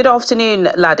news. Good afternoon,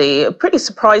 Laddie. A pretty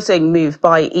surprising move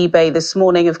by eBay this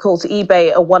morning. Of course,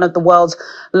 eBay are one of the world's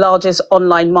largest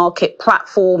online market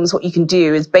platforms. What you can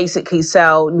do is basically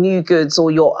sell new goods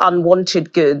or your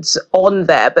unwanted goods on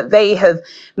there. But they have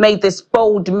made this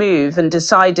bold move and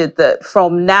decided that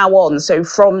from now on, so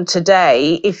from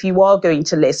today, if you are going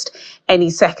to list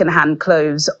any secondhand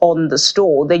clothes on the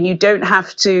store, then you don't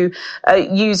have to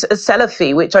use a seller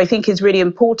fee, which I think is really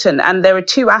important. And there are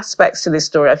two aspects to this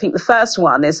story. I think the first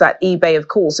one is that eBay, of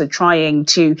course, are trying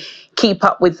to keep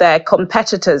up with their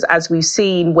competitors, as we've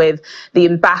seen with the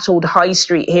embattled high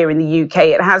street here in the UK.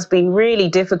 It has been really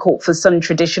difficult for some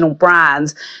traditional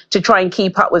brands to try and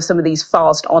keep up with some of these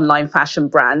fast online fashion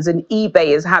brands. And eBay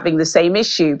is having the same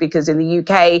issue because in the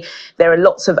UK, there are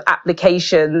lots of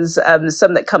applications,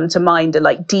 some that come to mind are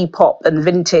like Depop and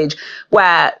Vintage,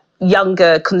 where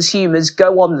younger consumers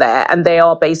go on there and they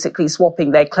are basically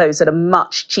swapping their clothes at a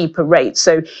much cheaper rate.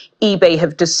 So eBay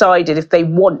have decided if they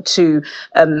want to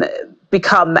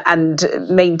become and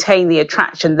maintain the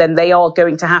attraction, then they are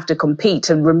going to have to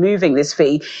compete, and removing this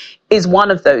fee is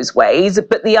one of those ways.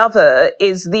 But the other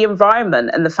is the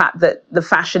environment and the fact that the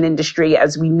fashion industry,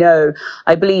 as we know,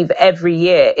 I believe every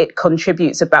year it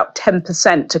contributes about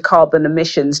 10% to carbon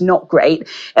emissions, not great.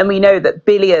 And we know that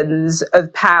billions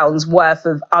of pounds worth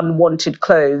of unwanted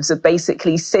clothes are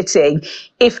basically sitting,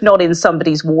 if not in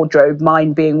somebody's wardrobe,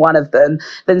 mine being one of them,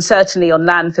 then certainly on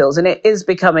landfills. And it is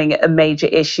becoming a major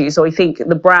issue. So I think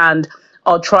the brand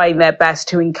are trying their best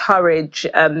to encourage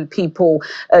people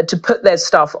to put their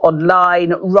stuff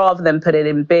online rather than put it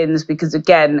in bins, because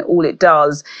again, all it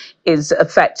does is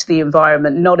affect the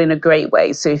environment, not in a great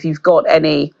way. So if you've got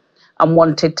any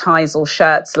unwanted ties or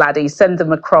shirts, Laddie, send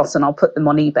them across and I'll put them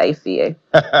on eBay for you.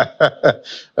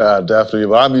 Definitely.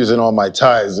 But I'm using all my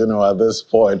ties, at this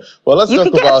point. Well, let's talk about...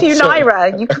 You could get a few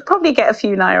naira. You could probably get a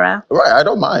few naira. Right. I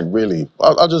don't mind, really.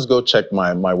 I'll just go check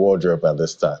my wardrobe at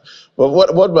this time. But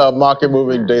what about market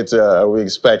moving data are we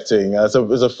expecting? It's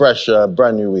a fresh,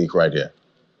 brand new week right here.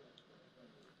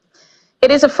 It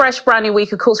is a fresh, brand new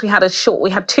week. Of course, we had 2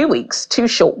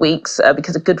 short weeks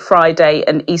because of Good Friday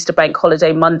and Easter bank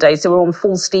holiday Monday. So we're on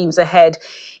full steams ahead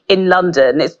in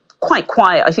London. It's quite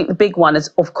quiet. I think the big one is,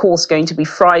 of course, going to be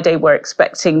Friday. We're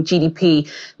expecting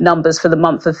GDP numbers for the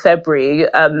month of February.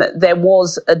 There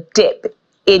was a dip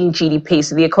in GDP.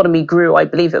 So the economy grew, I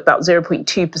believe, at about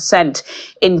 0.2%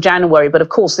 in January. But of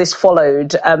course, this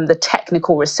followed the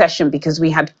technical recession because we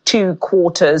had 2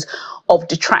 quarters of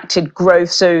detracted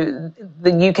growth. So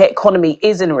the UK economy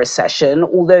is in a recession,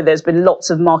 although there's been lots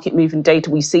of market moving data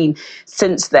we've seen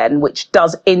since then, which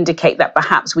does indicate that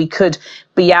perhaps we could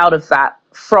be out of that.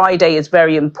 Friday is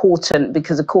very important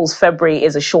because, of course, February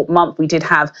is a short month. We did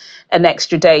have an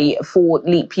extra day for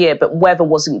leap year, but weather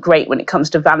wasn't great when it comes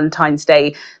to Valentine's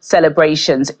Day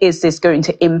celebrations. Is this going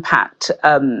to impact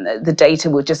the data?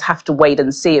 We'll just have to wait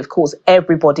and see. Of course,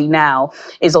 everybody now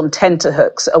is on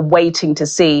tenterhooks, waiting to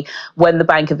see when the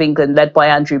Bank of England, led by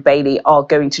Andrew Bailey, are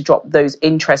going to drop those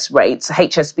interest rates.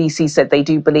 HSBC said they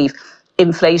do believe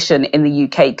inflation in the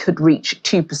UK could reach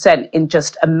 2% in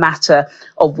just a matter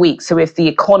of weeks. So if the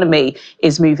economy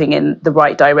is moving in the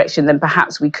right direction, then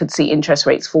perhaps we could see interest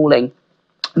rates falling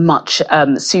much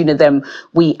sooner than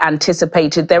we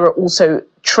anticipated. There are also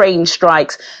train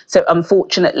strikes. So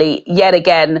unfortunately, yet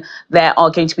again, there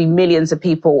are going to be millions of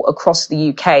people across the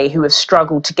UK who have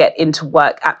struggled to get into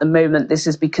work at the moment. This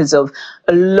is because of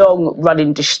a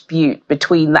long-running dispute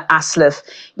between the ASLEF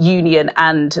union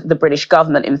and the British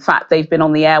government. In fact, they've been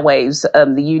on the airwaves,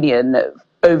 the union,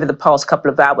 over the past couple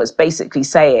of hours, basically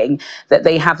saying that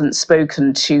they haven't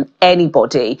spoken to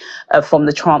anybody from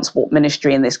the Transport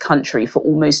Ministry in this country for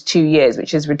almost 2 years,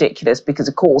 which is ridiculous because,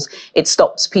 of course, it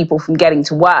stops people from getting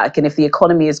to work. And if the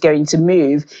economy is going to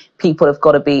move, people have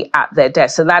got to be at their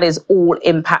desks. So that is all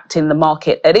impacting the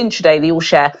market. At intraday, the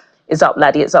all-share is up,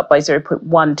 Laddie. It's up by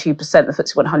 0.12%. The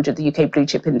FTSE 100, the UK blue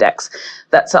chip index,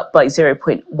 that's up by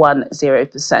 0.10%. And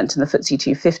the FTSE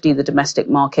 250, the domestic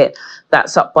market,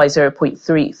 that's up by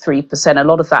 0.33%. A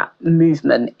lot of that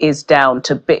movement is down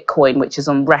to Bitcoin, which is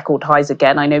on record highs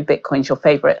again. I know Bitcoin's your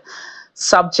favorite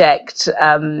subject,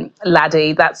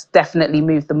 Laddie. That's definitely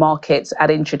moved the markets at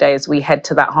intraday as we head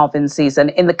to that halving season.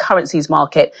 In the currencies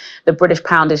market, the British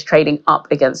pound is trading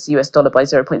up against the US dollar by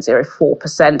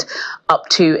 0.04%, up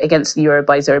to against the euro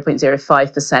by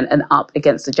 0.05%, and up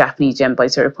against the Japanese yen by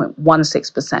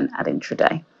 0.16% at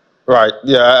intraday. Right.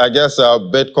 Yeah, I guess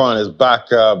Bitcoin is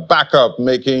back up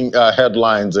making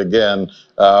headlines again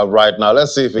right now.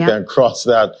 Let's see if we can cross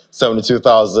that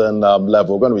 72,000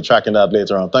 level. We're going to be tracking that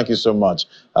later on. Thank you so much,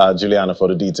 Juliana, for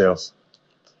the details.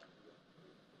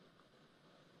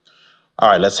 All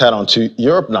right, let's head on to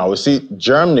Europe now. We see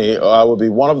Germany will be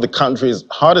one of the countries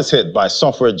hardest hit by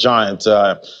software giant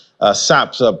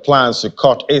SAP's plans to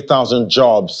cut 8,000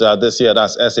 jobs this year.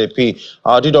 That's SAP.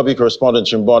 Our DW correspondent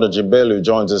Chimbada Jimbelu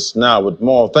joins us now with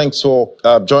more. Thanks for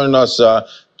joining us,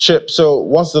 Chip. So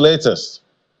what's the latest?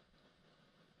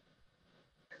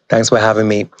 Thanks for having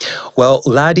me. Well,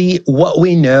 Laddie, what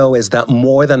we know is that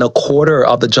more than a quarter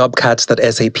of the job cuts that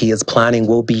SAP is planning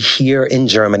will be here in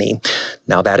Germany.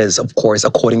 Now, that is, of course,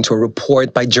 according to a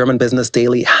report by German business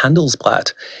daily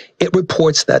Handelsblatt. It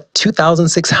reports that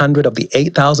 2,600 of the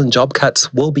 8,000 job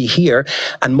cuts will be here,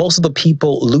 and most of the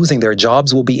people losing their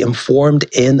jobs will be informed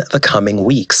in the coming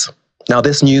weeks. Now,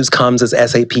 this news comes as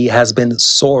SAP has been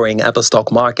soaring at the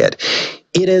stock market.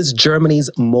 It is Germany's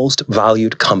most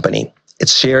valued company.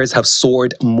 Its shares have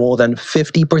soared more than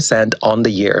 50% on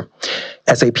the year.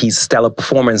 SAP's stellar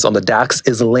performance on the DAX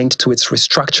is linked to its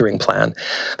restructuring plan.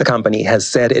 The company has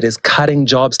said it is cutting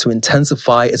jobs to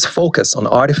intensify its focus on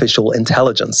artificial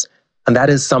intelligence. And that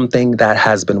is something that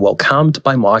has been welcomed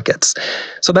by markets.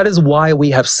 So that is why we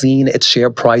have seen its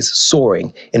share price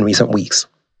soaring in recent weeks.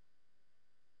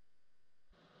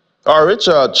 Which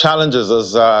challenges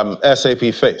does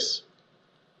SAP face?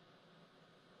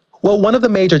 Well, one of the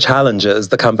major challenges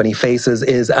the company faces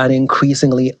is an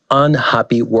increasingly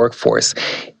unhappy workforce.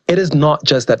 It is not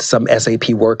just that some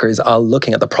SAP workers are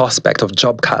looking at the prospect of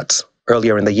job cuts.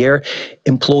 Earlier in the year,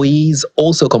 employees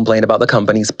also complained about the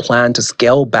company's plan to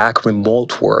scale back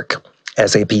remote work.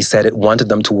 SAP said it wanted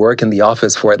them to work in the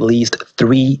office for at least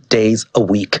 3 days a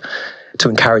week to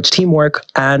encourage teamwork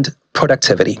and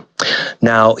productivity.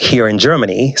 Now, here in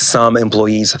Germany, some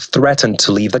employees threatened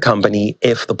to leave the company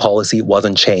if the policy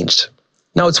wasn't changed.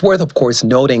 Now, it's worth, of course,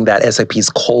 noting that SAP's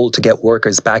call to get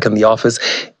workers back in the office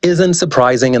isn't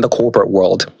surprising in the corporate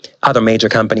world. Other major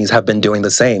companies have been doing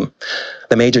the same.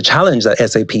 The major challenge that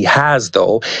SAP has,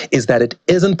 though, is that it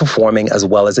isn't performing as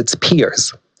well as its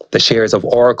peers. The shares of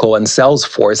Oracle and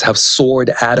Salesforce have soared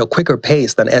at a quicker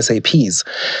pace than SAP's.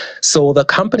 So the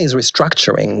company's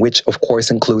restructuring, which of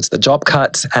course includes the job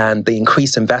cuts and the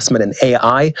increased investment in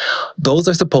AI, those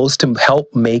are supposed to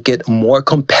help make it more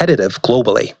competitive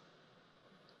globally.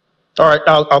 All right,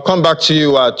 I'll come back to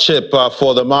you, Chip,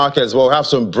 for the markets. We'll have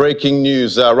some breaking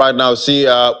news right now. See,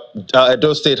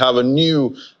 Edo State have a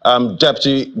new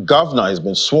deputy governor. He's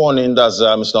been sworn in. That's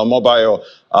Mr. Omobayo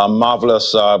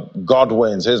Marvelous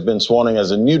Godwins. He's been sworn in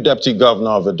as a new deputy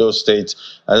governor of Edo State.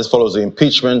 This follows the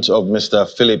impeachment of Mr.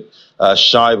 Philip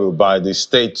Shaibu by the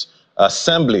State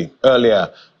Assembly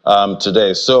earlier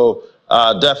today. So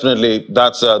definitely,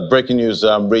 that's breaking news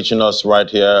reaching us right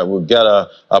here. We'll get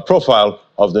a profile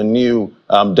of the new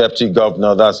deputy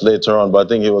governor. That's later on, but I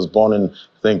think he was born in,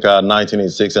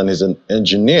 1986, and he's an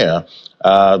engineer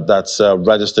that's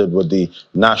registered with the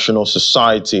National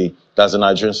Society, that's the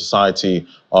Nigerian Society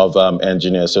of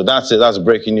Engineers. So that's it. That's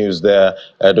breaking news there.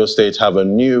 Edo State have a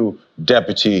new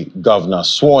deputy governor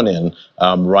sworn in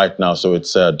right now, so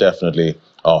it's definitely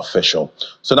official.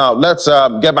 So now let's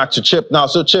get back to Chip now.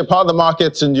 So Chip, how are the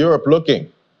markets in Europe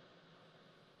looking?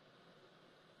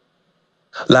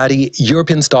 Laddie,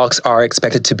 European stocks are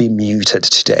expected to be muted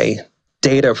today.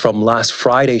 Data from last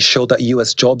Friday showed that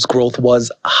U.S. jobs growth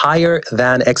was higher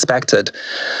than expected.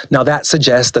 Now, that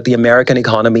suggests that the American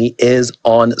economy is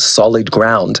on solid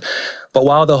ground. But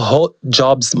while the hot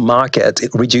jobs market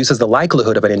reduces the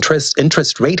likelihood of an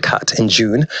interest rate cut in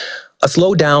June, a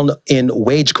slowdown in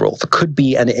wage growth could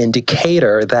be an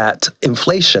indicator that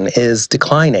inflation is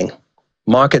declining.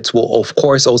 Markets will, of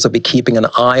course, also be keeping an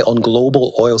eye on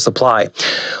global oil supply.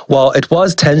 While it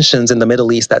was tensions in the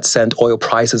Middle East that sent oil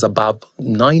prices above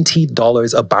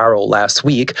 $90 a barrel last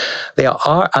week, there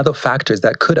are other factors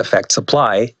that could affect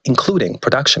supply, including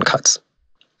production cuts.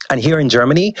 And here in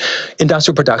Germany,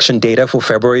 industrial production data for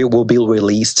February will be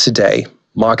released today.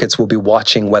 Markets will be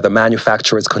watching whether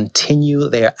manufacturers continue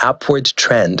their upward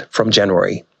trend from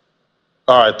January.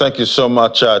 All right, thank you so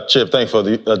much, Chip. Thanks for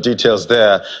the details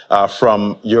there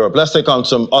from Europe. Let's take on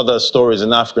some other stories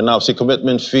in Africa now. See,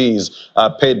 commitment fees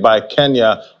paid by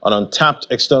Kenya on untapped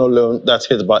external loan that's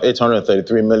hit about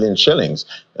 833 million shillings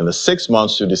in the 6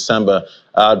 months to December,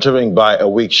 driven by a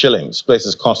weak shilling. This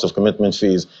places cost of commitment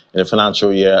fees in the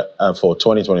financial year for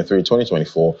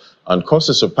 2023-2024 on course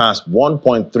to surpass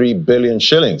 1.3 billion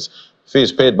shillings.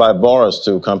 Fees paid by borrowers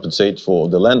to compensate for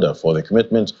the lender for the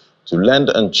commitment to lend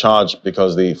and charge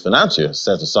because the financier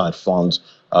sets aside funds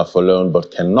for loan but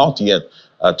cannot yet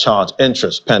charge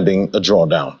interest pending a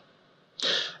drawdown.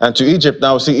 And to Egypt,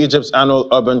 now we see Egypt's annual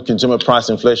urban consumer price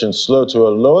inflation slow to a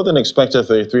lower than expected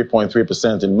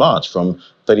 33.3% in March from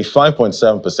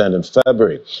 35.7% in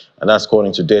February. And that's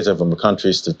according to data from the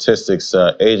country's statistics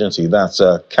agency, that's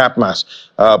CAPMAS.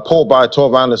 Polled by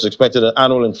 12 analysts expected an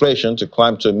annual inflation to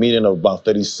climb to a median of about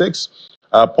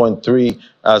 36.3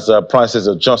 as prices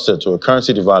adjusted to a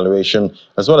currency devaluation,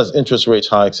 as well as interest rate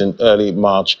hikes in early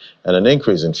March and an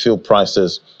increase in fuel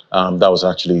prices that was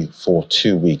actually for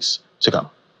 2 weeks to come.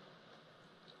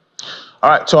 All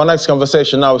right, to our next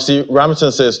conversation now, we see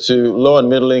remittances to low and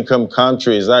middle income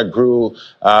countries that grew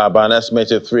by an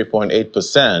estimated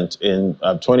 3.8% in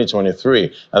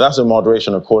 2023. And that's a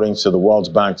moderation according to the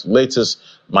World Bank's latest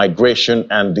migration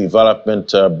and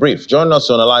development brief. Joining us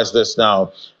to analyze this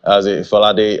now is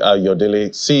Falade Yodele,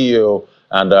 CEO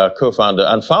and co-founder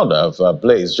and founder of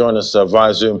Blaze. Join us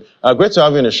via Zoom. Great to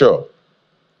have you on the show.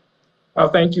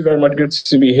 Thank you very much. Good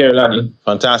to be here, Larry.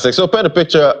 Fantastic. So paint a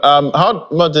picture. How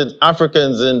much did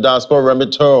Africans in diaspora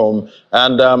remit home,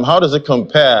 and how does it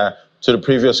compare to the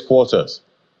previous quarters?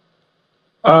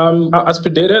 As per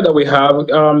data that we have,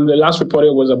 the last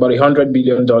reported was about $100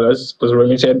 billion was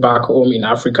remitted back home in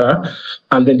Africa.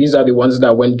 And then these are the ones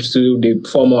that went to the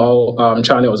formal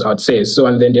channels, I'd say. So,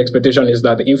 and then the expectation is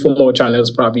that the informal channels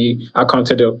probably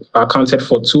accounted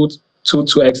for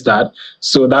 2x that.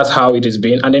 So that's how it has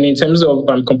been. And then in terms of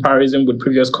comparison with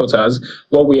previous quarters,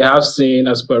 what we have seen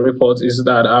as per reports is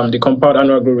that the compound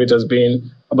annual growth rate has been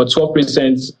about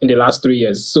 12% in the last 3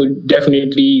 years. So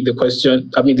definitely the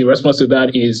response to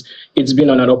that is it's been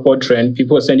on an upward trend.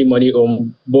 People are sending money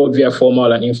home both via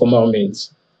formal and informal means.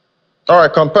 All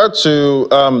right, compared to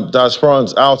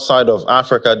diasporans outside of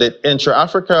Africa, did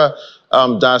intra-Africa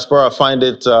diaspora find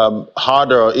it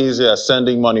harder or easier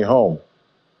sending money home?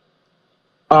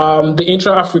 The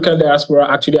intra-African diaspora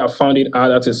actually have found it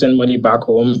harder to send money back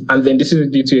home. And then this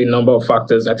is due to a number of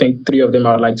factors. I think 3 of them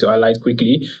I would like to highlight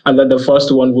quickly. And then the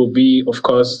first one will be, of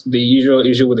course, the usual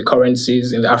issue with the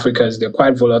currencies in the Africans. They're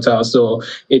quite volatile. So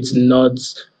it's not,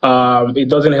 it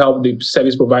doesn't help the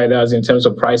service providers in terms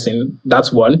of pricing.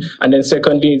 That's one. And then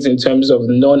secondly, it's in terms of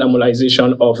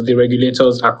non-harmonization of the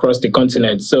regulators across the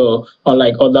continent. So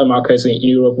unlike other markets in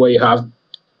Europe where you have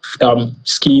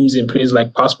schemes in place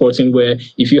like passporting, where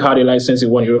if you had a license in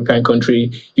one European country,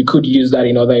 you could use that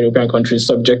in other European countries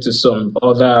subject to some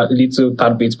other little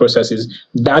tad-bit processes.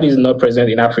 That is not present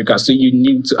in Africa. So you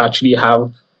need to actually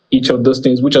have each of those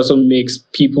things, which also makes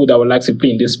people that would like to play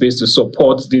in this space to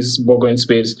support this burgeoning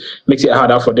space, makes it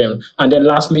harder for them. And then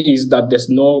lastly is that there's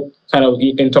no kind of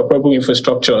interoperable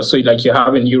infrastructure. So like you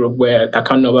have in Europe where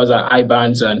account numbers are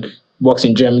IBANs and works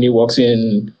in Germany, works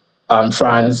in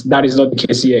France. That is not the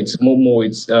case here. It's Momo,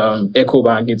 it's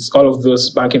EcoBank, it's all of those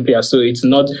banking players. So it's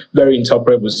not very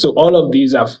interoperable. So all of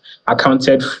these have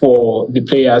accounted for the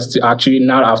players to actually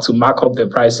now have to mark up their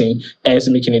pricing, hence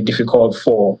making it difficult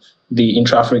for the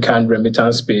intra-African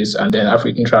remittance space and then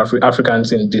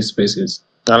Africans in these spaces.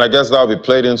 And I guess that will be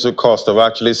played into cost of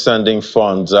actually sending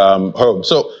funds home.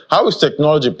 So how is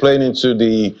technology playing into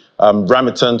the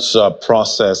remittance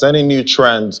process? Any new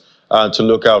trends to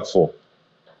look out for?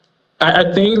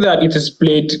 I think that it is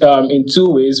played in 2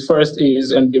 ways. First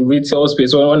is in the retail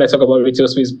space. When I talk about retail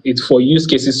space, it's for use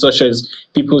cases such as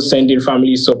people sending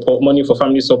family support, money for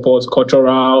family support,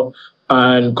 cultural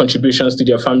and contributions to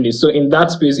their families. So in that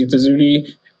space, it is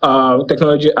really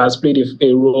technology has played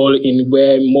a role in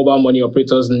where mobile money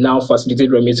operators now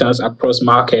facilitate remittance across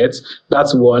markets.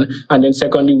 That's one. And then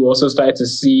secondly, we also started to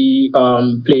see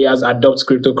players adopt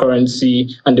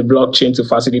cryptocurrency and the blockchain to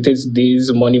facilitate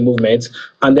these money movements.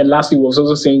 And then lastly, we've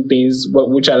also seen things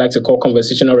which I like to call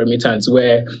conversational remittance,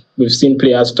 where we've seen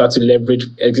players start to leverage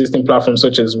existing platforms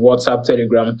such as WhatsApp,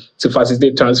 Telegram to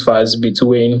facilitate transfers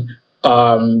between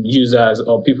users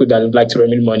or people that would like to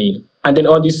remit money. And then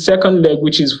on the second leg,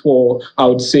 which is for, I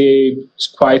would say,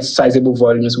 quite sizable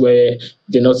volumes where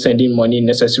they're not sending money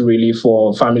necessarily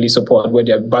for family support, where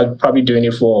they're probably doing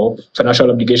it for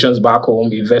financial obligations back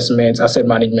home, investments, asset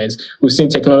management. We've seen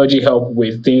technology help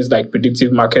with things like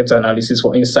predictive market analysis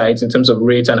for insights in terms of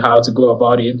rates and how to go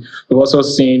about it. We've also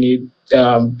seen it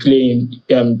play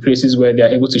in places where they're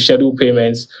able to schedule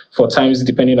payments for times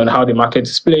depending on how the market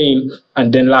is playing.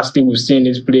 And then lastly, we've seen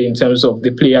it play in terms of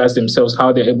the players themselves,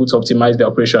 how they're able to optimize their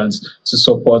operations to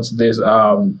support this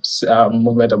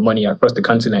movement of money across the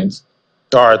continent.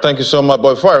 All right, thank you so much.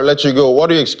 But before I let you go,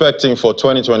 what are you expecting for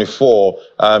 2024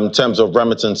 in terms of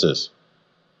remittances?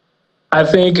 I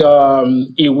think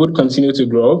it would continue to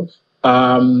grow.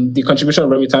 The contribution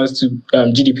of remittance to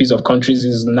GDPs of countries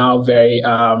is now very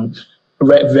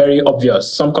very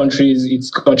obvious. Some countries, it's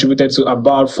contributed to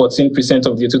about 14%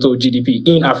 of the total GDP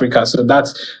in Africa. So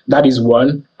that is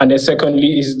one. And then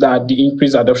secondly is that the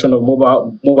increased adoption of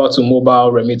mobile to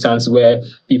mobile remittance, where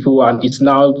it's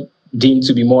now deemed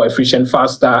to be more efficient,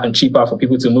 faster, and cheaper for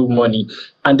people to move money.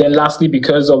 And then lastly,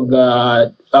 because of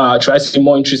the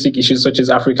more intrinsic issues such as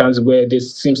Africans, where there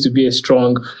seems to be a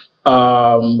strong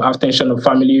attention of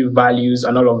family values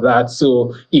and all of that.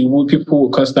 So people will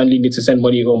constantly need to send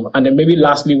money home. And then maybe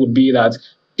lastly would be that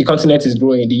the continent is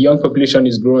growing, the young population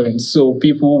is growing, so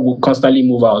people will constantly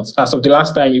move out. As of the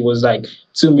last time, it was like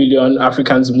 2 million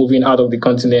Africans moving out of the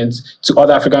continent to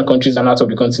other African countries and out of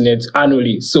the continent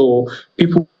annually. So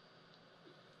people.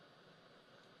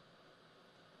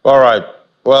 All right.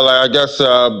 Well, I guess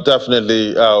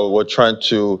definitely we're trying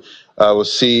to. We'll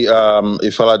see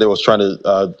if Falade was trying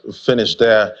to finish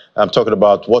there. I'm talking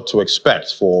about what to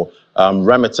expect for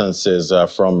remittances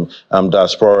from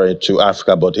Diaspora to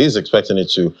Africa, but he's expecting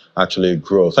it to actually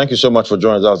grow. Thank you so much for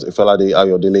joining us, Falade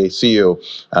Ayodele, CEO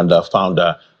and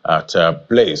founder at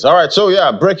Blaze. All right, so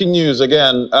yeah, breaking news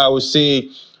again. We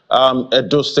see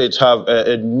Edo State have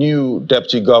a new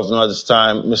deputy governor this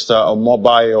time, Mr.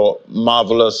 Omobayo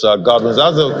Marvelous Godwin.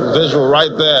 That's a visual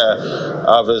right there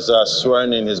of his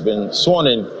swearing in. He's been sworn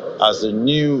in as the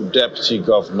new deputy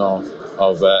governor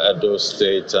of Edo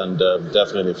State, and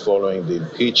definitely following the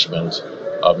impeachment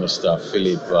of Mr.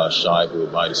 Philip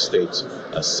Shaibu by the State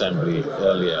Assembly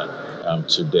earlier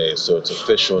today. So it's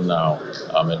official now.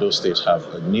 Edo State have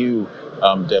a new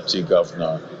deputy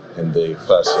governor in the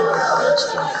person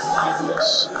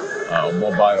of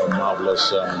Mobile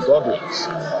Marvelous Godwins.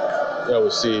 Yeah, we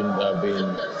see him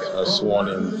being sworn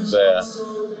in there,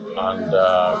 and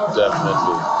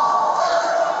definitely.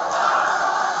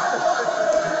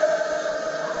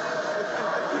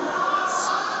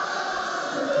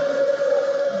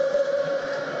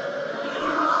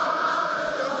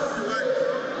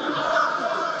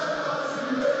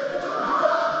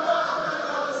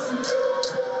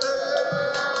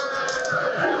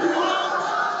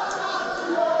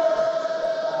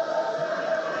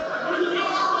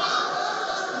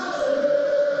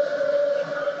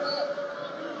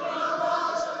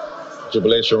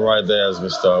 Jubilation right there as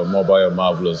Mr. Mobile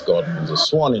Marvelous Godwin is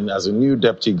sworn in as a new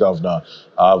deputy governor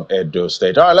of Edo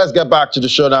State. All right, let's get back to the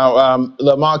show now.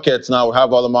 The markets now, we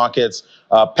have other markets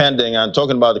pending, and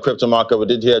talking about the crypto market, we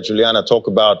did hear Juliana talk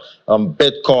about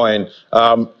Bitcoin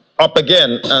up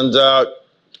again and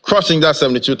crossing that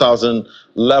 72,000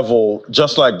 level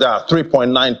just like that,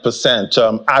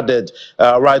 3.9% added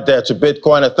right there to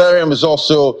Bitcoin. Ethereum is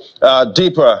also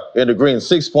deeper in the green,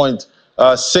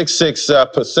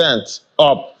 6.66%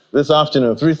 up this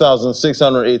afternoon,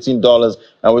 $3,618.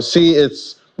 And we see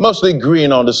it's mostly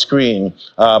green on the screen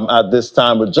at this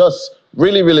time, with just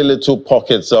really little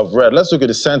pockets of red. Let's look at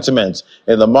the sentiment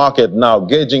in the market now,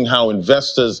 gauging how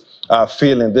investors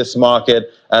feel in this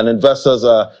market. And investors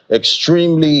are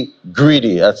extremely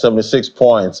greedy at 76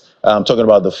 points. I'm talking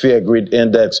about the Fear Greed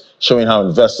Index, showing how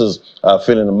investors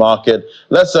feel in the market.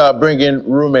 Let's bring in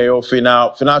Rume Ofi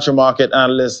now, financial market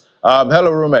analyst.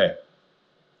 Hello, Rume.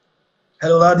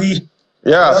 Hello, Adi.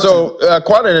 Yeah, so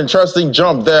quite an interesting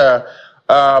jump there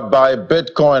by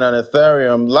Bitcoin and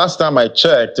Ethereum. Last time I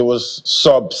checked, it was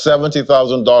sub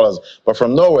 $70,000, but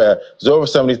from nowhere, it's over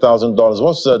 $70,000.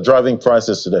 What's the driving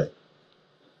prices today?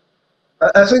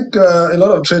 I think a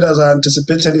lot of traders are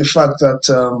anticipating the fact that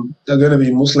there are going to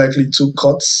be most likely 2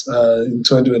 cuts in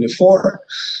 2024.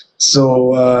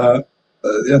 So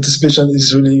the anticipation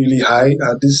is really high.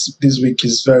 This week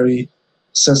is very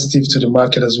sensitive to the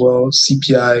market as well.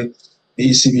 CPI, the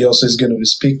ECB also is going to be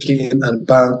speaking, and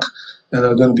bank, and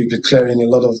are going to be declaring a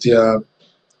lot of their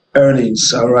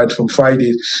earnings right from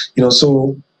Friday.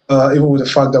 So even with the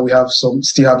fact that we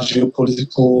still have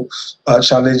geopolitical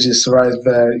challenges right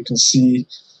there, you can see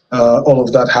all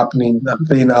of that happening and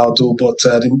playing out. But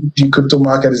the crypto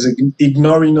market is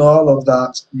ignoring all of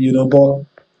that. But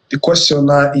the question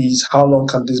now is, how long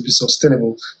can this be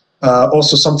sustainable?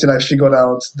 Also, something I figured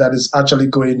out that is actually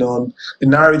going on, the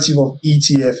narrative of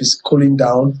ETF is cooling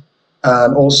down,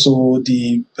 and also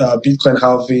the Bitcoin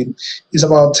halving is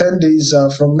about 10 days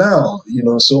from now.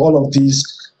 So all of these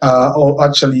are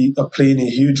actually playing a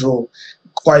huge role,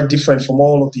 quite different from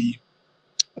all of the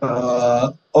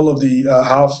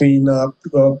halving,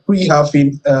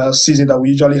 pre-halving season that we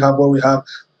usually have, where we have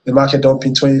the market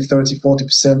dumping 20, 30,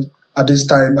 40%. At this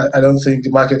time, I don't think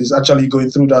the market is actually going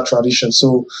through that tradition.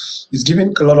 So it's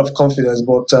giving a lot of confidence.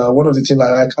 But one of the things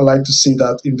I like to see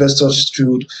that investors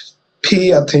should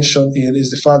pay attention in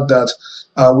is the fact that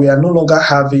we are no longer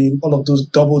having all of those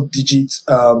double-digit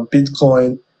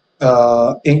Bitcoin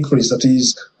increase. That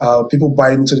is, people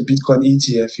buying into the Bitcoin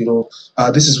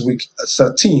ETF. This is week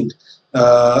 13.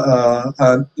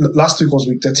 And last week was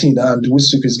week 13, and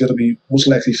this week is going to be most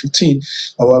likely 15.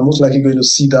 We're most likely going to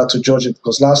see that to judge it,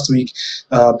 because last week,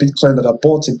 Bitcoin that I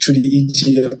bought in through the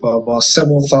ETF about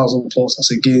 7,000 plus, as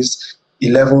against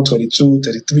 11, 22,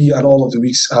 33, and all of the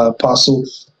weeks past. So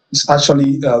it's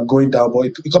actually going down, but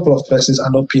a couple of persons are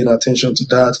not paying attention to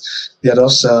that. They are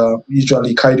just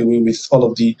usually carried away with all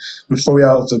of the euphoria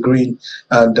of the green,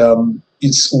 and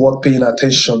it's worth paying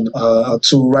attention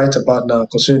to right about now,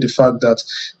 considering the fact that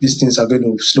these things are going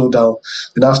to slow down.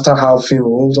 And after halving, we're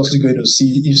also going to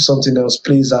see if something else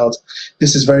plays out.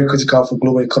 This is very critical for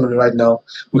global economy right now.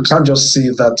 We can't just say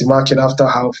that the market after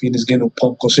halving is going to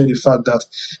pump, considering the fact that,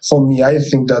 for me, I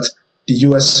think that the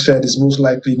US Fed is most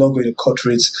likely not going to cut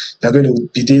rates. They're going to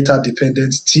be data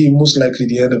dependent till most likely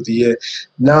the end of the year.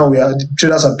 Now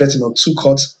traders are betting on 2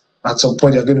 cuts. At some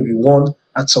point, they're going to be 1.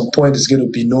 At some point, it's going to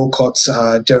be no cuts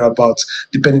thereabouts,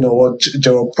 depending on what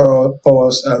Jerome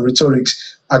Powell's rhetoric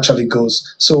actually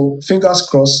goes. So fingers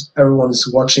crossed, everyone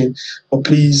is watching. But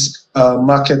please,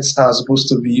 markets are supposed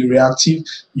to be reactive.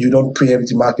 You don't preempt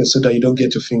the market so that you don't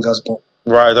get your fingers burned.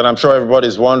 Right, and I'm sure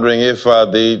everybody's wondering if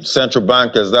the central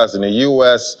bankers, that's in the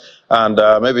US and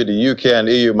maybe the UK and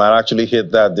EU, might actually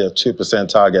hit their 2%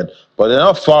 target. But they're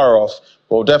not far off.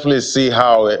 We'll definitely see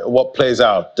what plays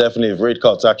out. Definitely if rate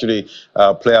cuts actually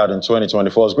play out in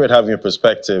 2024. It's great having your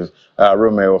perspective,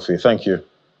 Rome Ofi. Thank you.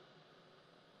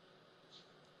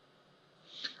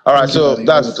 All right, so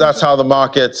that's how the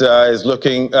market is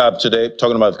looking today,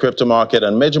 talking about the crypto market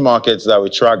and major markets that we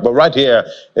track. But right here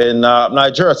in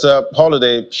Nigeria, it's a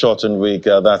holiday shortened week.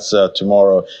 That's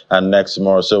tomorrow and next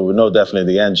tomorrow. So we know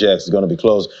definitely the NGX is going to be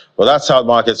closed. But that's how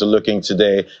markets are looking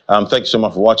today. Thank you so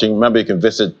much for watching. Remember, you can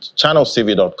visit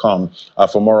channelstv.com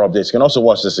for more updates. You can also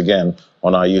watch this again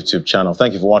on our YouTube channel.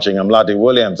 Thank you for watching. I'm Ladi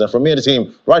Williams. And from me and the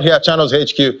team right here at Channels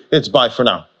HQ, it's bye for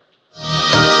now.